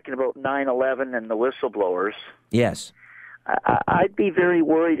were talking about 9/11 and the whistleblowers. Yes. I'd be very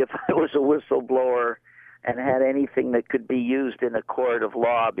worried if I was a whistleblower and had anything that could be used in a court of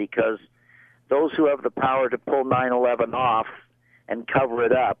law, because those who have the power to pull 9/11 off and cover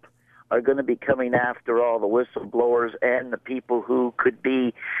it up are going to be coming after all the whistleblowers and the people who could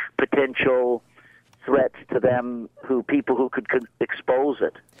be potential threats to them, people who could expose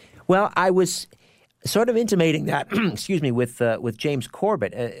it. Well, I was sort of intimating that, excuse me, with James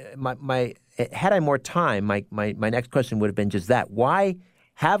Corbett. Had I more time, my next question would have been just that. Why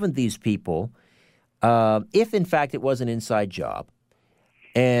haven't these people, if in fact it was an inside job,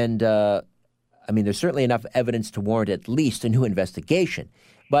 and I mean, there's certainly enough evidence to warrant at least a new investigation,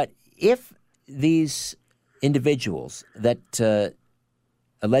 but if these individuals that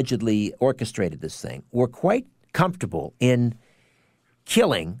allegedly orchestrated this thing were quite comfortable in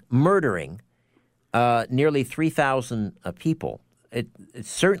killing, murdering nearly 3,000 people, it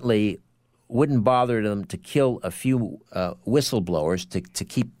certainly wouldn't bother them to kill a few whistleblowers to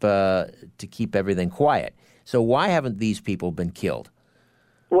keep everything quiet. So why haven't these people been killed?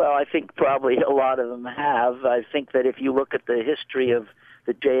 Well, I think probably a lot of them have. I think that if you look at the history of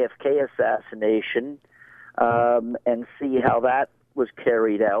the JFK assassination and see how that was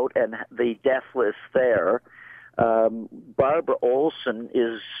carried out and the death list there, Barbara Olson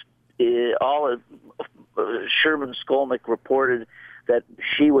is Sherman Skolnick reported that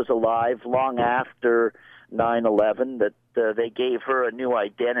she was alive long after 9/11, that they gave her a new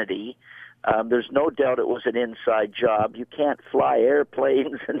identity. There's no doubt it was an inside job. You can't fly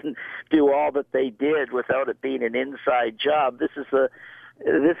airplanes and do all that they did without it being an inside job. This is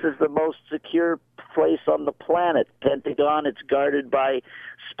the most secure place on the planet. Pentagon, it's guarded by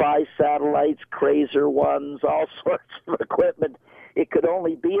spy satellites, Crazer ones, all sorts of equipment. It could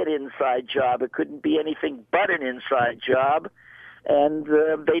only be an inside job. It couldn't be anything but an inside job. And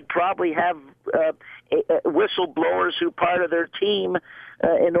they'd probably have whistleblowers who part of their team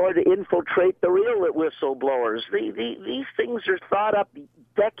in order to infiltrate the real whistleblowers. These things are thought up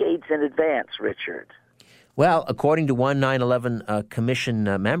decades in advance, Richard. Well, according to one 9/11 commission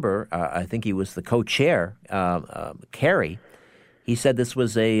member, I think he was the co-chair, Kerry, he said this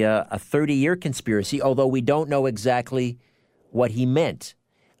was a 30-year conspiracy, although we don't know exactly what he meant.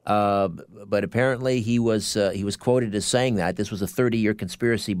 But apparently he was quoted as saying that this was a 30-year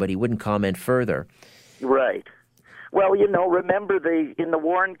conspiracy, but he wouldn't comment further. Right. Well, remember in the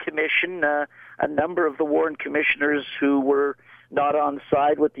Warren Commission, a number of the Warren commissioners who were not on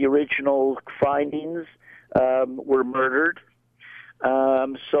side with the original findings were murdered.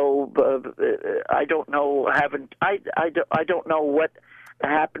 So I don't know. I don't know what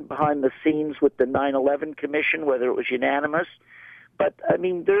happened behind the scenes with the 9/11 Commission, whether it was unanimous. But, I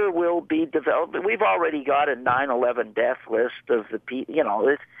mean, there will be development. We've already got a 9/11 death list of the people,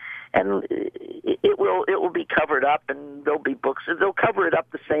 and it will be covered up, and there'll be books. They'll cover it up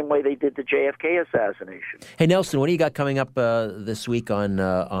the same way they did the JFK assassination. Hey, Nelson, what do you got coming up this week on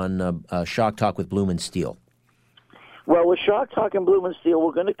Shock Talk with Bloom and Steel? Well, with Shock Talk and Bloom and Steel,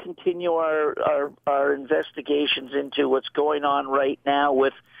 we're going to continue our investigations into what's going on right now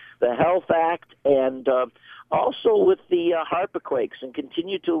with the Health Act and also with the Harpaquakes, and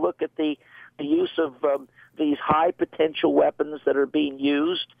continue to look at the use of these high potential weapons that are being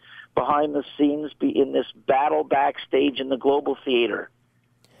used behind the scenes in this battle backstage in the global theater.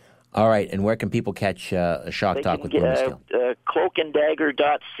 All right, and where can people catch Shock Talk with Bloom and Steel?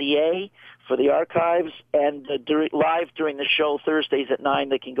 Cloakanddagger.ca for the archives, and live during the show Thursdays at 9,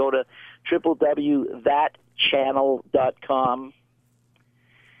 they can go to www.thatchannel.com.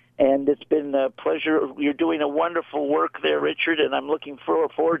 And it's been a pleasure. You're doing a wonderful work there, Richard, and I'm looking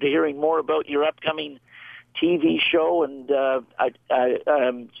forward to hearing more about your upcoming TV show. And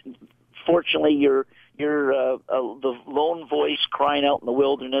fortunately, you're the lone voice crying out in the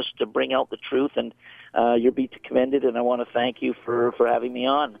wilderness to bring out the truth, and you're be commended. And I want to thank you for having me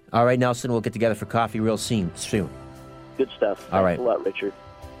on. All right, Nelson, we'll get together for coffee real soon. Good stuff. All right. Thanks a lot, Richard.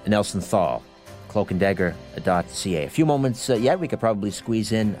 Nelson Thal. Cloakanddagger.ca. A few moments yet. We could probably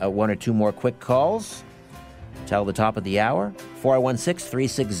squeeze in one or two more quick calls till the top of the hour.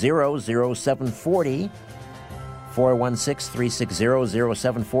 416-360-0740.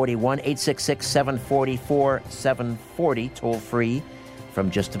 416-360-0740. 1-866-744-740. Toll free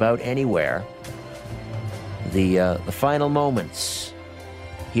from just about anywhere. The final moments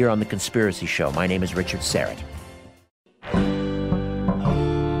here on The Conspiracy Show. My name is Richard Serrett.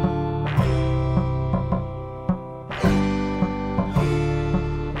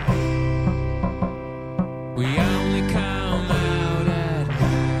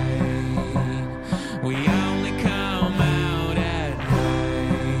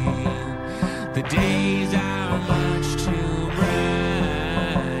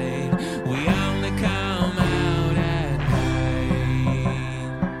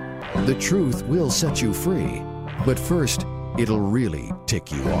 truth will set you free. But first, it'll really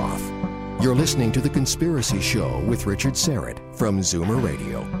tick you off. You're listening to The Conspiracy Show with Richard Serrett from Zoomer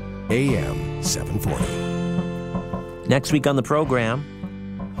Radio, AM 740. Next week on the program,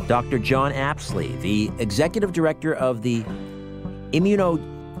 Dr. John Apsley, the executive director of the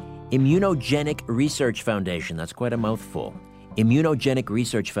Immunogenic Research Foundation. That's quite a mouthful. Immunogenic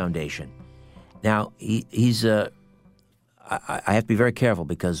Research Foundation. Now, he's I have to be very careful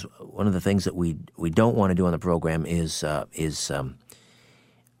because one of the things that we don't want to do on the program is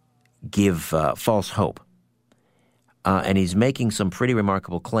give false hope. And he's making some pretty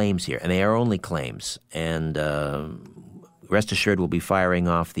remarkable claims here, and they are only claims. And rest assured, we'll be firing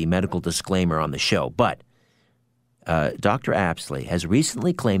off the medical disclaimer on the show. But Dr. Apsley has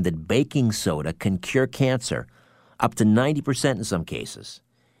recently claimed that baking soda can cure cancer up to 90% in some cases.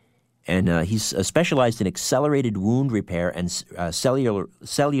 And he's specialized in accelerated wound repair and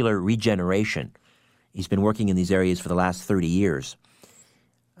cellular regeneration. He's been working in these areas for the last 30 years.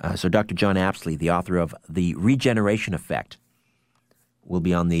 So Dr. John Apsley, the author of The Regeneration Effect, will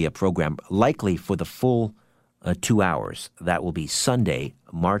be on the program, likely for the full 2 hours. That will be Sunday,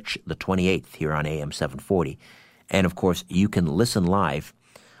 March the 28th, here on AM 740. And, of course, you can listen live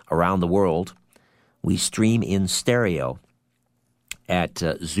around the world. We stream in stereo at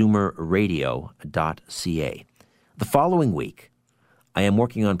zoomerradio.ca. The following week, I am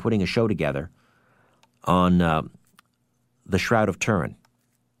working on putting a show together on the Shroud of Turin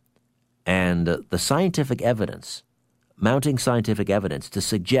and the scientific evidence, mounting scientific evidence to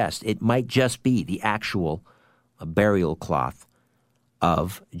suggest it might just be the actual burial cloth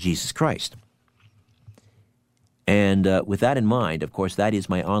of Jesus Christ. And with that in mind, of course, that is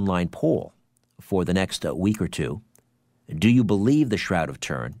my online poll for the next week or two. Do you believe the Shroud of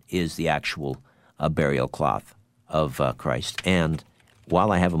Turin is the actual burial cloth of Christ? And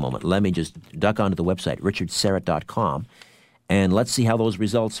while I have a moment, let me just duck onto the website, richardserrett.com, and let's see how those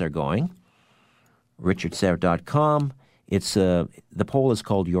results are going. richardserrett.com. It's the poll is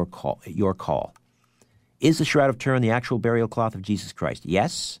called Your Call. Your Call. Is the Shroud of Turin the actual burial cloth of Jesus Christ?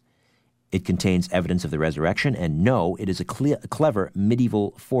 Yes, it contains evidence of the resurrection, and no, it is a clever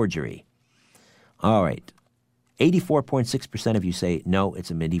medieval forgery. All right. 84.6% of you say no, it's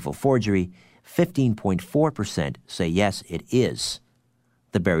a medieval forgery. 15.4% say yes, it is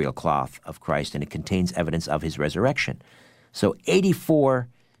the burial cloth of Christ, and it contains evidence of his resurrection. So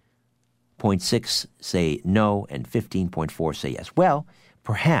 84.6 say no, and 15.4 say yes. Well,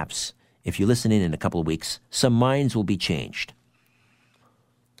 perhaps if you listen in a couple of weeks, some minds will be changed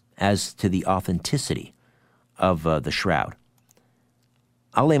as to the authenticity of the shroud.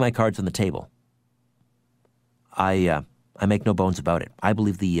 I'll lay my cards on the table. I make no bones about it. I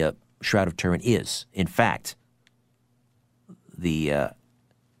believe the Shroud of Turin is, in fact, the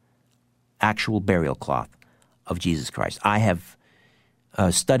actual burial cloth of Jesus Christ. I have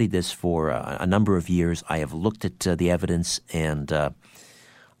studied this for a number of years. I have looked at the evidence, and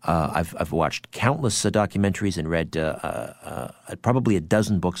I've watched countless documentaries and read probably a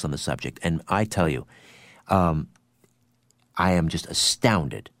dozen books on the subject. And I tell you, I am just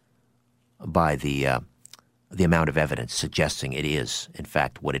astounded by the amount of evidence suggesting it is, in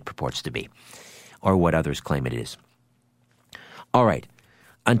fact, what it purports to be, or what others claim it is. All right.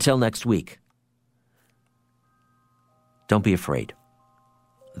 Until next week, don't be afraid.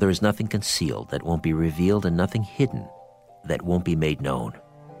 There is nothing concealed that won't be revealed, and nothing hidden that won't be made known.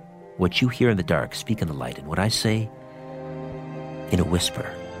 What you hear in the dark, speak in the light, and what I say in a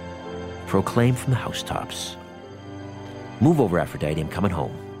whisper, proclaim from the housetops. Move over, Aphrodite, I'm coming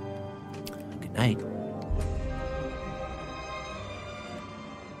home. Good night.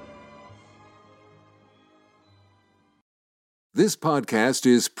 This podcast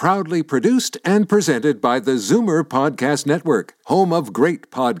is proudly produced and presented by the Zoomer Podcast Network, home of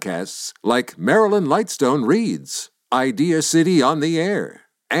great podcasts like Marilyn Lightstone Reads, Idea City on the Air,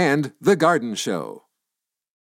 and The Garden Show.